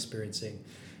is what I'm experiencing.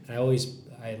 And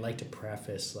I like to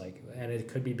preface, like, and it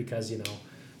could be because,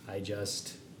 I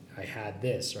had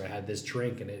this, or I had this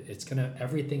drink, and it's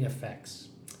everything affects.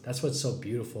 That's what's so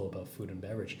beautiful about food and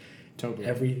beverage. Totally.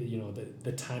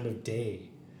 The time of day,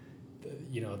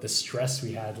 the stress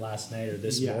we had last night or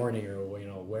this morning, or,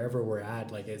 wherever we're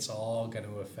at, like, it's all going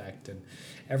to affect, and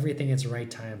everything is right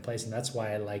time and place. And that's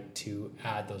why I like to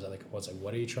add those other components, like,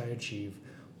 what are you trying to achieve?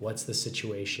 What's the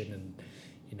situation? And,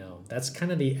 that's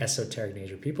kind of the esoteric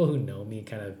nature. People who know me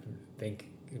kind of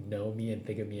know me and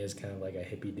think of me as kind of like a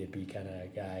hippy dippy kind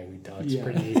of guy who talks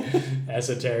pretty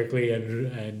esoterically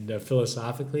and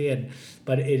philosophically,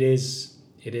 but it is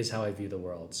how I view the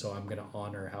world. So I'm going to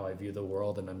honor how I view the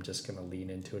world, and I'm just going to lean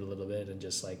into it a little bit, and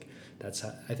just like, I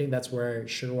think that's where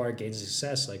Sugar Water gains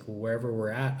success. Like, wherever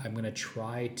we're at, I'm going to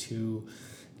try to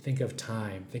think of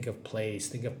time, think of place,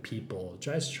 think of people,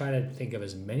 try to think of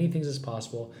as many things as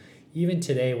possible. Even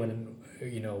today, when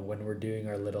we're doing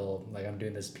our little, like, I'm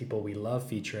doing this People We Love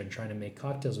feature and trying to make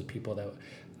cocktails with people that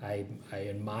I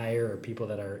admire, or people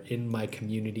that are in my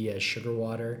community as Sugar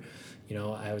Water.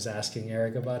 I was asking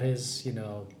Eric about his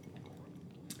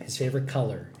favorite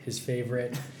color, his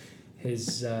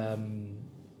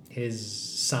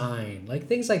sign, like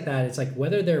things like that. It's like,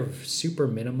 whether they're super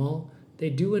minimal, they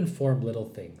do inform little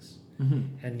things.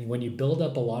 Mm-hmm. And when you build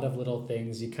up a lot of little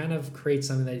things, you kind of create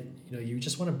something that, you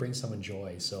just want to bring someone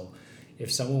joy. So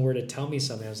if someone were to tell me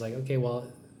something, I was like, okay, well,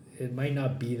 it might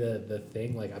not be the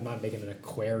thing. Like, I'm not making an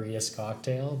Aquarius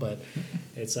cocktail, but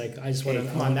it's like, I just want to...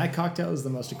 Come on, that cocktail is the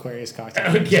most Aquarius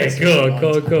cocktail. Okay,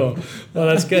 cool. Well,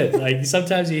 that's good. Like,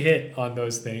 sometimes you hit on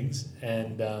those things.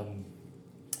 And,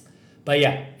 but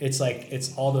yeah, it's like,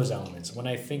 it's all those elements. When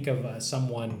I think of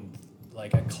someone,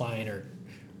 like a client or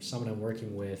someone I'm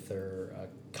working with, or a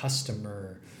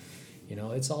customer,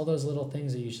 it's all those little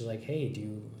things that you should, like, hey, do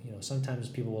you, sometimes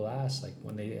people will ask, like,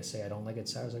 when they say, I don't like it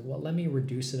sour, I was like, well, let me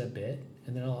reduce it a bit.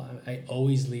 And then I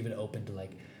always leave it open to,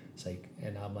 like, it's like,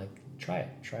 and I'm like, try it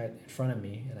in front of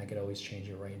me, and I could always change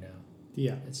it right now.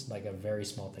 Yeah. It's like a very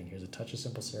small thing. Here's a touch of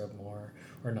simple syrup more,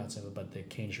 or not simple, but the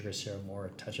cane sugar syrup more, a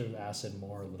touch of acid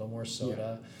more, a little more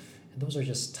soda. And those are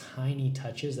just tiny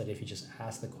touches that if you just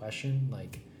ask the question,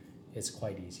 like, it's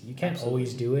quite easy. You can't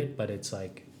always do it, but it's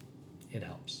like, it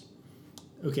helps.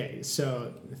 Okay,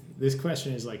 so this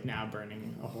question is like now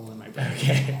burning a hole in my brain.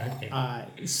 Okay.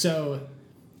 So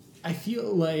I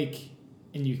feel like,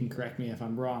 and you can correct me if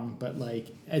I'm wrong, but like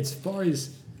as far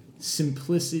as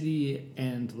simplicity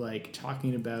and like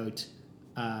talking about,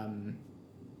 I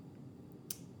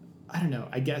don't know,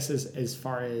 I guess as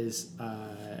far as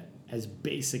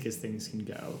basic as things can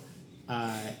go,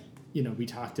 we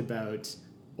talked about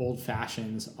old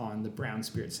fashions on the brown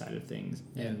spirit side of things,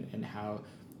 and how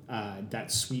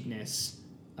that sweetness,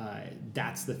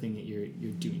 that's the thing that you're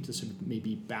doing to sort of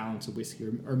maybe balance a whiskey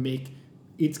or make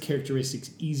its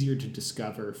characteristics easier to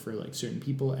discover for like certain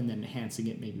people, and then enhancing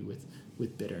it maybe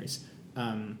with bitters.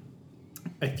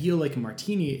 I feel like a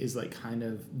martini is like kind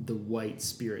of the white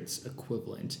spirits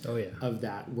equivalent of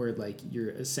that, where like you're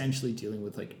essentially dealing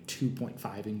with like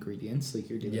 2.5 ingredients, like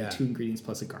you're dealing with 2 ingredients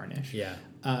plus a garnish.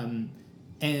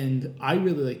 And I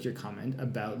really liked your comment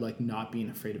about like not being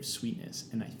afraid of sweetness.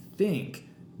 And I think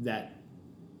that,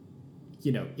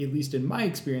 at least in my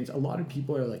experience, a lot of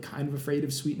people are like kind of afraid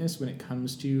of sweetness when it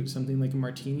comes to something like a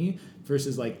martini,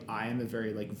 versus like I am a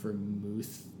very like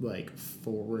vermouth, like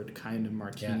forward kind of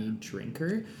martini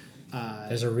drinker.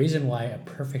 There's a reason why a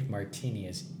perfect martini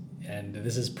is, and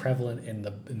this is prevalent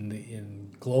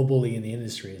in globally in the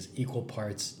industry, is equal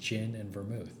parts gin and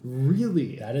vermouth.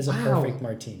 Really? That is a perfect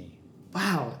martini.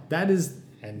 Wow, that is,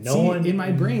 and no one in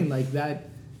my brain like that.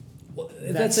 Well,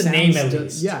 that's a name at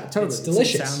least. Yeah, totally. It's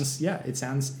delicious. It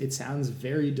sounds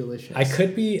very delicious. I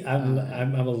could be.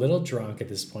 I'm a little drunk at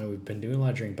this point. We've been doing a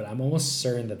lot of drinking, but I'm almost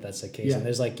certain that that's the case. Yeah. And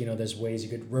there's like there's ways you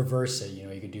could reverse it.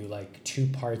 You could do like 2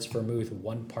 parts vermouth,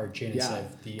 1 part gin instead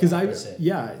of the opposite.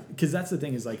 Because that's the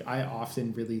thing is like I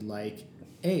often really like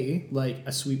a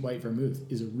sweet white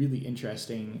vermouth is a really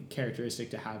interesting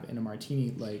characteristic to have in a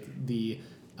martini, like the.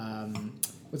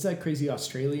 What's that crazy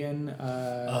Australian?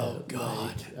 They're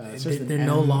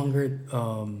no longer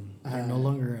on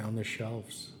the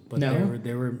shelves, but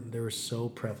they were so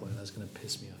prevalent. That's gonna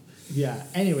piss me off. Yeah.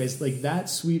 Anyways, like that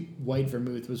sweet white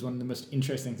vermouth was one of the most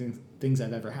interesting things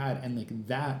I've ever had, and like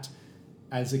that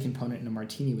as a component in a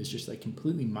martini was just like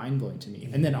completely mind blowing to me.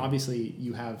 And then obviously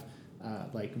you have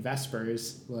like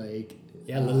Vespers, like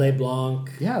Lillet Blanc.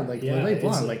 Lillet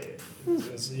Blanc, like.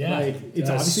 It's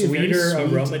obviously sweeter, a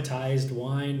very sweet, aromatized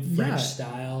wine, French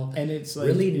style, and it's like,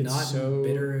 really not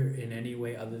bitter in any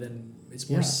way other than it's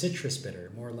more citrus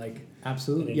bitter, more like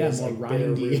absolutely more like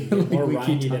rindy, more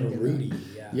rindy than rooty.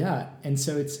 And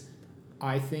so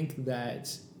I think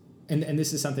that, and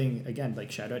this is something again,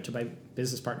 like shout out to my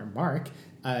business partner Mark,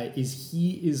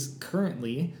 he is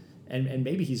currently. And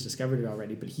maybe he's discovered it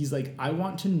already, but he's like, I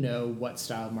want to know what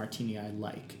style of martini I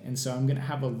like. And so I'm going to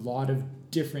have a lot of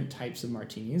different types of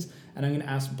martinis. And I'm going to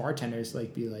ask bartenders,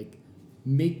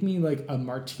 make me like a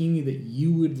martini that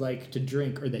you would like to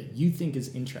drink or that you think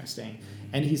is interesting.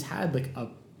 And he's had like a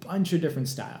bunch of different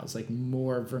styles, like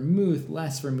more vermouth,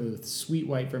 less vermouth, sweet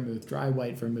white vermouth, dry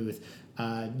white vermouth,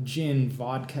 gin,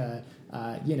 vodka,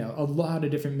 a lot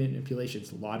of different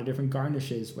manipulations, a lot of different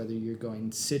garnishes, whether you're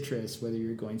going citrus, whether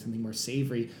you're going something more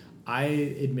savory.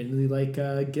 I admittedly like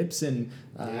Gibson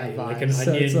vibes. Like an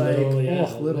onion, it's like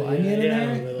little onion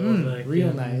in there,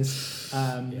 real nice.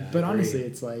 But honestly,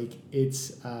 it's like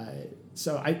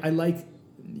so I like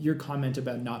your comment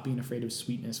about not being afraid of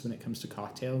sweetness when it comes to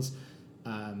cocktails,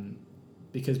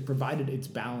 because provided it's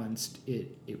balanced,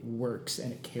 it works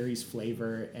and it carries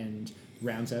flavor and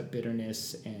rounds out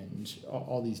bitterness and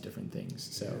all these different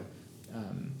things.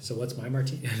 So what's my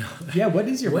martini? What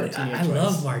is your martini? I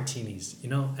love martinis,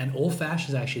 and old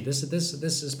fashions. Actually, this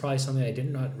is probably something I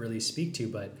did not really speak to,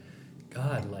 but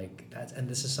God, like that's, and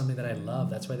this is something that I love.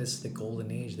 That's why this is the golden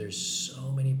age. There's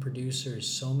so many producers,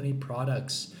 so many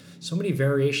products, so many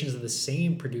variations of the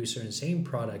same producer and same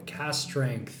product, cask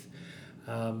strength.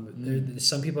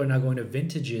 Some people are now going to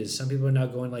vintages. Some people are now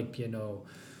going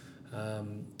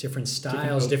different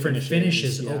styles, different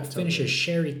finishes, oak finishes,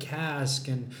 sherry cask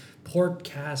and port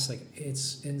cask. Like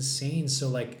it's insane. So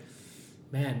like,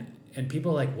 man, and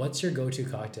people are like, what's your go-to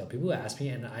cocktail? People ask me,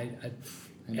 and I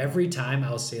every time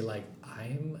I'll say like,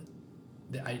 I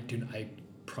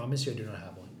promise you I do not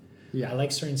have one. I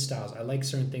like certain styles. I like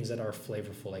certain things that are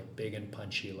flavorful, like big and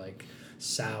punchy, like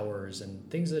sours and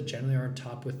things that generally aren't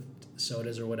topped with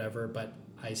sodas or whatever, but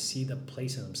I see the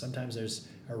place in them. Sometimes there's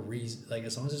a reason, like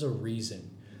as long as there's a reason,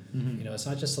 it's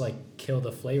not just to like kill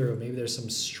the flavor, but maybe there's some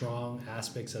strong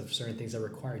aspects of certain things that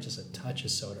require just a touch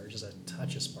of soda or just a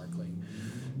touch of sparkling.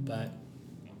 But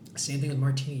same thing with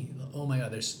martini. Oh my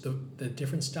God, there's the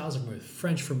different styles of vermouth: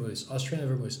 French vermouths, Australian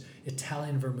vermouths,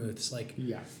 Italian vermouths. Like,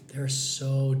 they're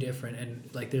so different. And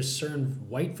like, there's certain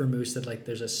white vermouths that like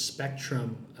there's a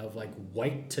spectrum of like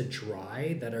white to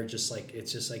dry that are just like,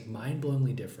 it's just like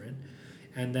mind-blowingly different.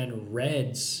 And then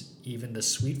reds, even the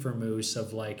sweet vermouths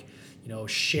of like, you know,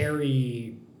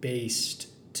 sherry based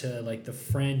to like the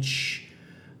French,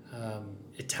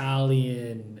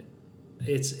 Italian.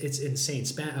 It's insane.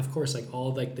 Of course, like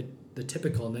all like the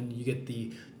typical, and then you get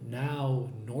the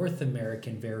now North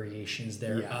American variations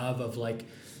thereof of like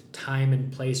time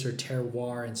and place or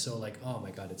terroir, and so like, oh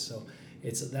my God,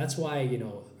 that's why, you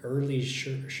know, early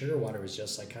sugar water was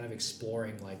just like kind of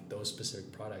exploring like those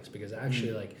specific products, because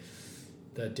actually like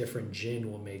the different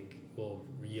gin will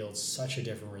yield such a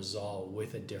different result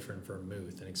with a different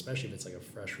vermouth, and especially if it's like a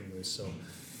fresh vermouth. So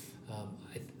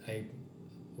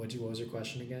what was your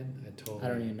question again? I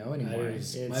don't even know anymore.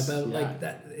 Like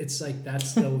that. It's like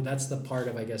that's the part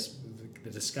of, I guess,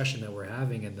 the discussion that we're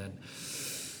having. And then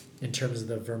in terms of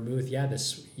the vermouth,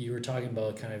 you were talking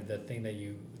about kind of the thing that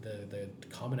the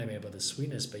comment I made about the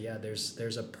sweetness. But yeah,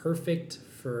 there's a perfect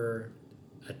for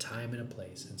a time and a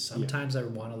place. And sometimes I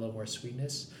want a little more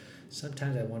sweetness.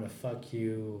 Sometimes I want to fuck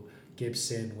you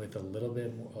Gibson with a little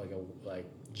bit more like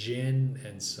gin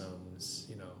and some,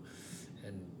 you know,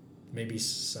 and maybe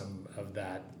some of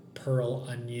that pearl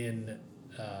onion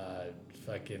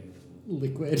fucking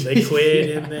liquid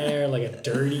in there, like a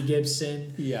dirty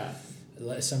Gibson.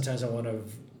 Sometimes I want to,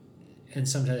 and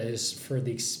sometimes for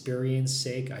the experience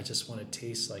sake, I just want to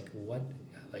taste like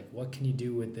what can you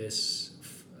do with this?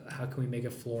 How can we make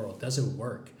it floral? Does it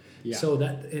work? So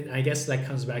that, and I guess that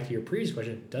comes back to your previous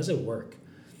question. Does it work?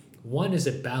 One, is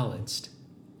it balanced?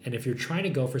 And if you're trying to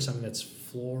go for something that's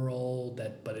floral,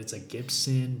 but it's a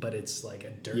Gibson, but it's like a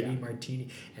dirty martini,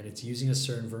 and it's using a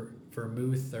certain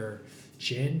vermouth or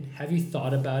gin, have you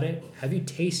thought about it? Have you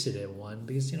tasted it? One,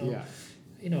 because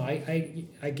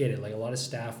I get it. Like, a lot of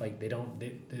staff, like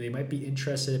they might be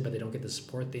interested, but they don't get the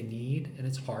support they need, and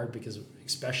it's hard because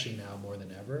especially now more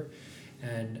than ever.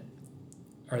 And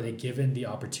are they given the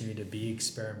opportunity to be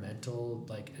experimental?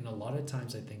 Like, and a lot of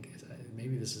times I think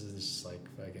maybe this is just like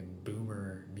fucking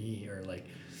boomer me, or like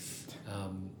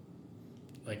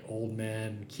old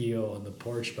man Keo on the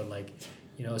porch, but like,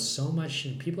 you know, so much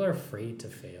people are afraid to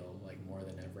fail, like more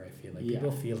than ever. I feel like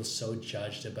people feel so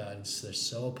judged about it, and they're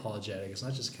so apologetic. It's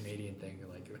not just a Canadian thing,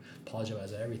 like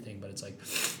apologize at everything, but it's like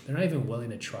they're not even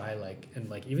willing to try. Like, and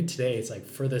like even today, it's like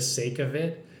for the sake of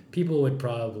it, people would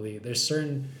probably, there's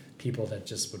certain people that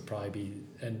just would probably be,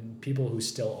 and people who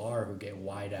still are, who get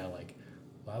wide out, like,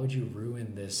 why would you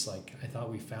ruin this? Like, I thought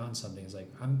we found something. It's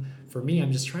like, I'm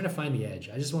just trying to find the edge.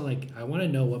 I just want, like, I want to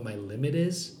know what my limit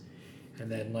is, and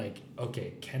then like,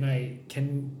 okay, can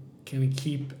we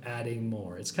keep adding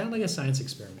more? It's kind of like a science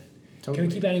experiment. Totally. Can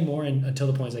we keep adding more until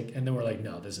the point is like, and then we're like,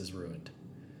 no, this is ruined.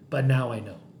 But now I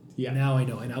know. Now I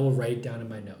know, and I will write it down in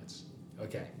my notes.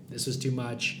 Okay, this was too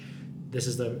much. This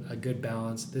is a good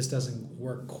balance. This doesn't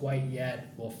work quite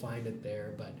yet. We'll find it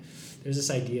there. But there's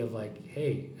this idea of like,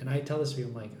 hey, and I tell this to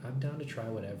people, I'm like, I'm down to try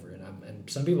whatever. And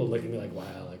some people look at me like,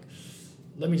 wow, like,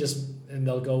 let me just, and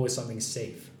they'll go with something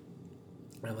safe.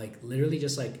 And I'm like, literally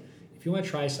just like, if you want to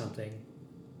try something,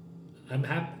 I'm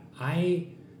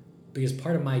happy. Because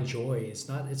part of my joy, it's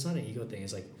not an ego thing.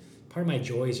 It's like, part of my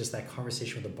joy is just that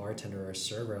conversation with a bartender or a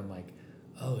server. I'm like,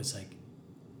 oh, it's like,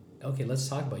 okay, let's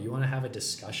talk about it. You want to have a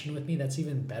discussion with me? That's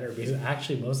even better, because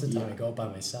actually most of the time I go out by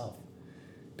myself,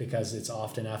 because it's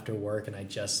often after work, and I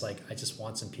just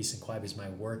want some peace and quiet, because my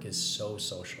work is so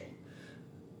social.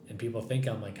 And people think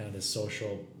I'm like kind of this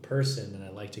social person, and I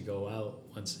like to go out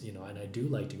once, you know, and I do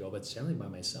like to go, but it's generally by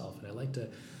myself. And I like to,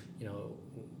 you know,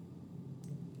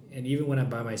 and even when I'm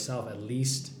by myself, at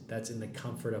least that's in the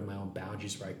comfort of my own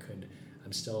boundaries, where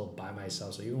I'm still by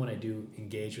myself. So even when I do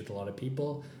engage with a lot of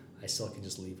people, I still can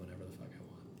just leave whenever the fuck I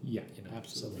want. Yeah, you know,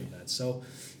 absolutely. Like that. So,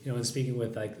 you know, and speaking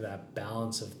with like that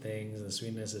balance of things, and the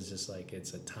sweetness is just like,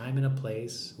 it's a time and a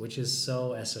place, which is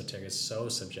so esoteric, it's so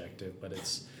subjective, but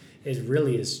it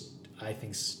really is, I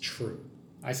think, true.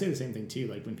 I say the same thing too.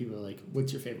 Like when people are like,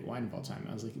 "What's your favorite wine of all time?"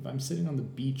 I was like, if I'm sitting on the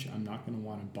beach, I'm not going to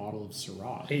want a bottle of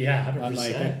Syrah. Yeah, 100%.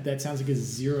 Like that sounds like a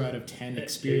 0 out of 10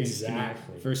 experience.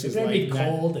 Exactly. Versus it's gonna like be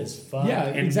cold as fuck. Yeah,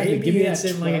 and exactly. Maybe give me it's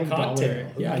that in like a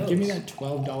cocktail. Yeah, give me that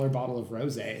 $12 bottle of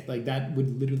rosé. Like that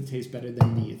would literally taste better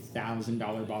than the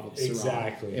 $1,000 bottle of Syrah.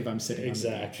 Exactly. If I'm sitting on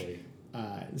the beach.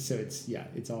 So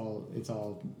it's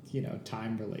all you know,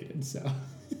 time related. So.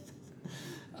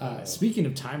 Speaking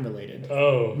of time related,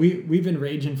 we've been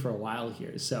raging for a while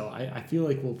here, so I feel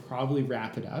like we'll probably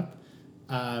wrap it up.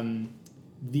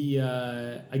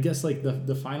 I guess like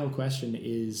the final question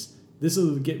is, this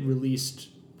will get released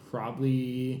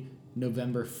probably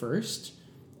November 1st.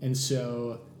 And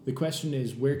so the question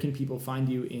is, where can people find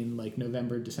you in like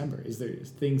November, December? Is there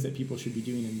things that people should be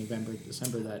doing in November,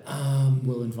 December that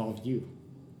will involve you?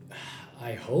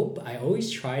 I hope. I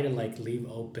always try to like leave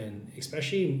open,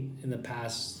 especially in the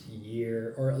past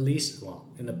year, or at least, well,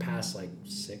 in the past like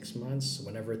 6 months,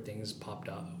 whenever things popped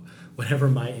up, whenever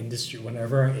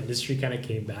our industry kind of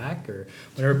came back, or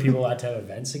whenever people had to have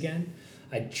events again,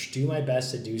 I do my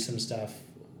best to do some stuff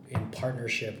in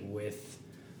partnership with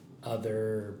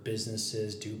other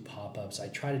businesses, do pop-ups. I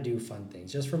try to do fun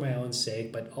things just for my own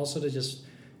sake, but also to just,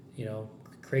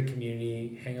 create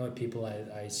community, hang out with people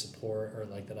I support, or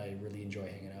like that I really enjoy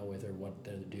hanging out with, or what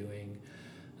they're doing.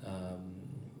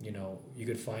 You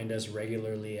could find us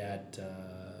regularly at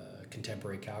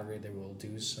Contemporary Calgary. They'll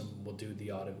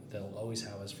always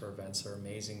have us for events. They're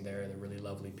amazing there. They're really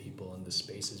lovely people, and the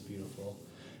space is beautiful.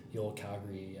 The old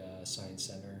Calgary Science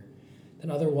Center.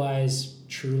 And otherwise,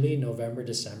 truly, November,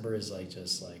 December is like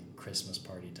just like Christmas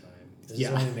party time. This is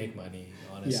when we make money,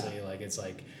 honestly. Yeah. Like it's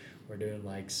like we're doing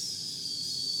like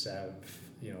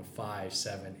 5,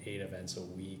 7, 8 events a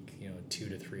week. 2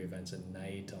 to 3 events a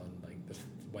night on like the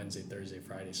Wednesday, Thursday,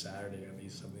 Friday, Saturday on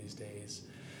some of these days.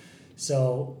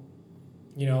 So,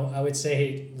 I would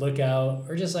say look out,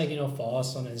 or just like follow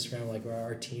us on Instagram. Like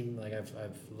our team, like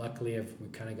we've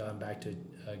kind of gotten back to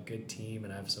a good team,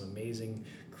 and I have some amazing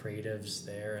creatives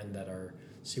there, and that are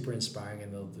super inspiring.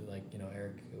 And they'll do like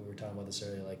Eric, we were talking about this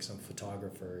earlier, like some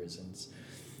photographers, and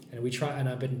we try, and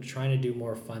I've been trying to do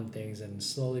more fun things and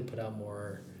slowly put out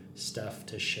more stuff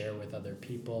to share with other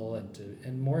people,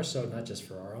 and more so not just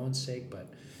for our own sake,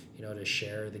 but to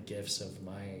share the gifts of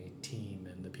my team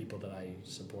and the people that I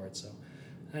support. So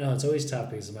I know it's always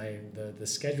tough because the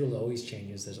schedule always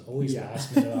changes. There's always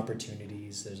last minute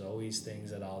opportunities. There's always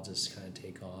things that I'll just kind of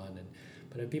take on.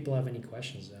 But if people have any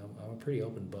questions, I'm a pretty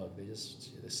open book. They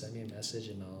just send me a message,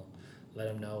 and I'll let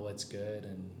them know what's good.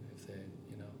 And if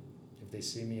they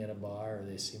see me at a bar, or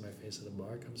they see my face at a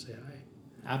bar, come say hi.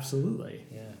 Absolutely.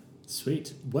 Yeah.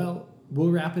 Sweet. Well, we'll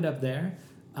wrap it up there.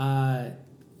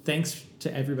 Thanks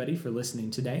to everybody for listening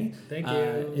today. Thank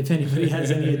you. If anybody has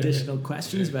any additional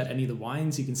questions about any of the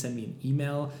wines, you can send me an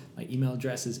email. My email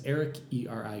address is Eric,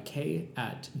 ERIK,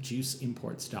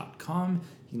 @juiceimports.com.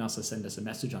 You can also send us a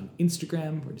message on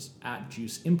Instagram. We're just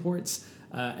 @juiceimports.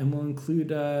 And we'll include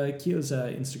Keo's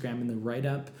Instagram in the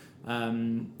write-up.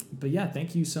 But yeah,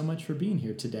 thank you so much for being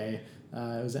here today.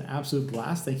 It was an absolute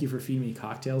blast. Thank you for feeding me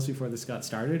cocktails before this got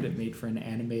started. It made for an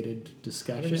animated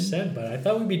discussion. 100%, but I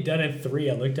thought we'd be done at 3.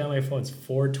 I looked down my phone. It's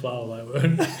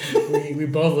 4:12. we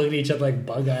both looked at each other like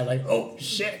bug-eyed, like, oh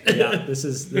shit. Yeah, this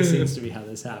seems to be how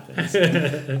this happens.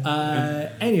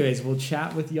 Anyways, we'll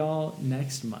chat with y'all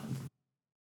next month.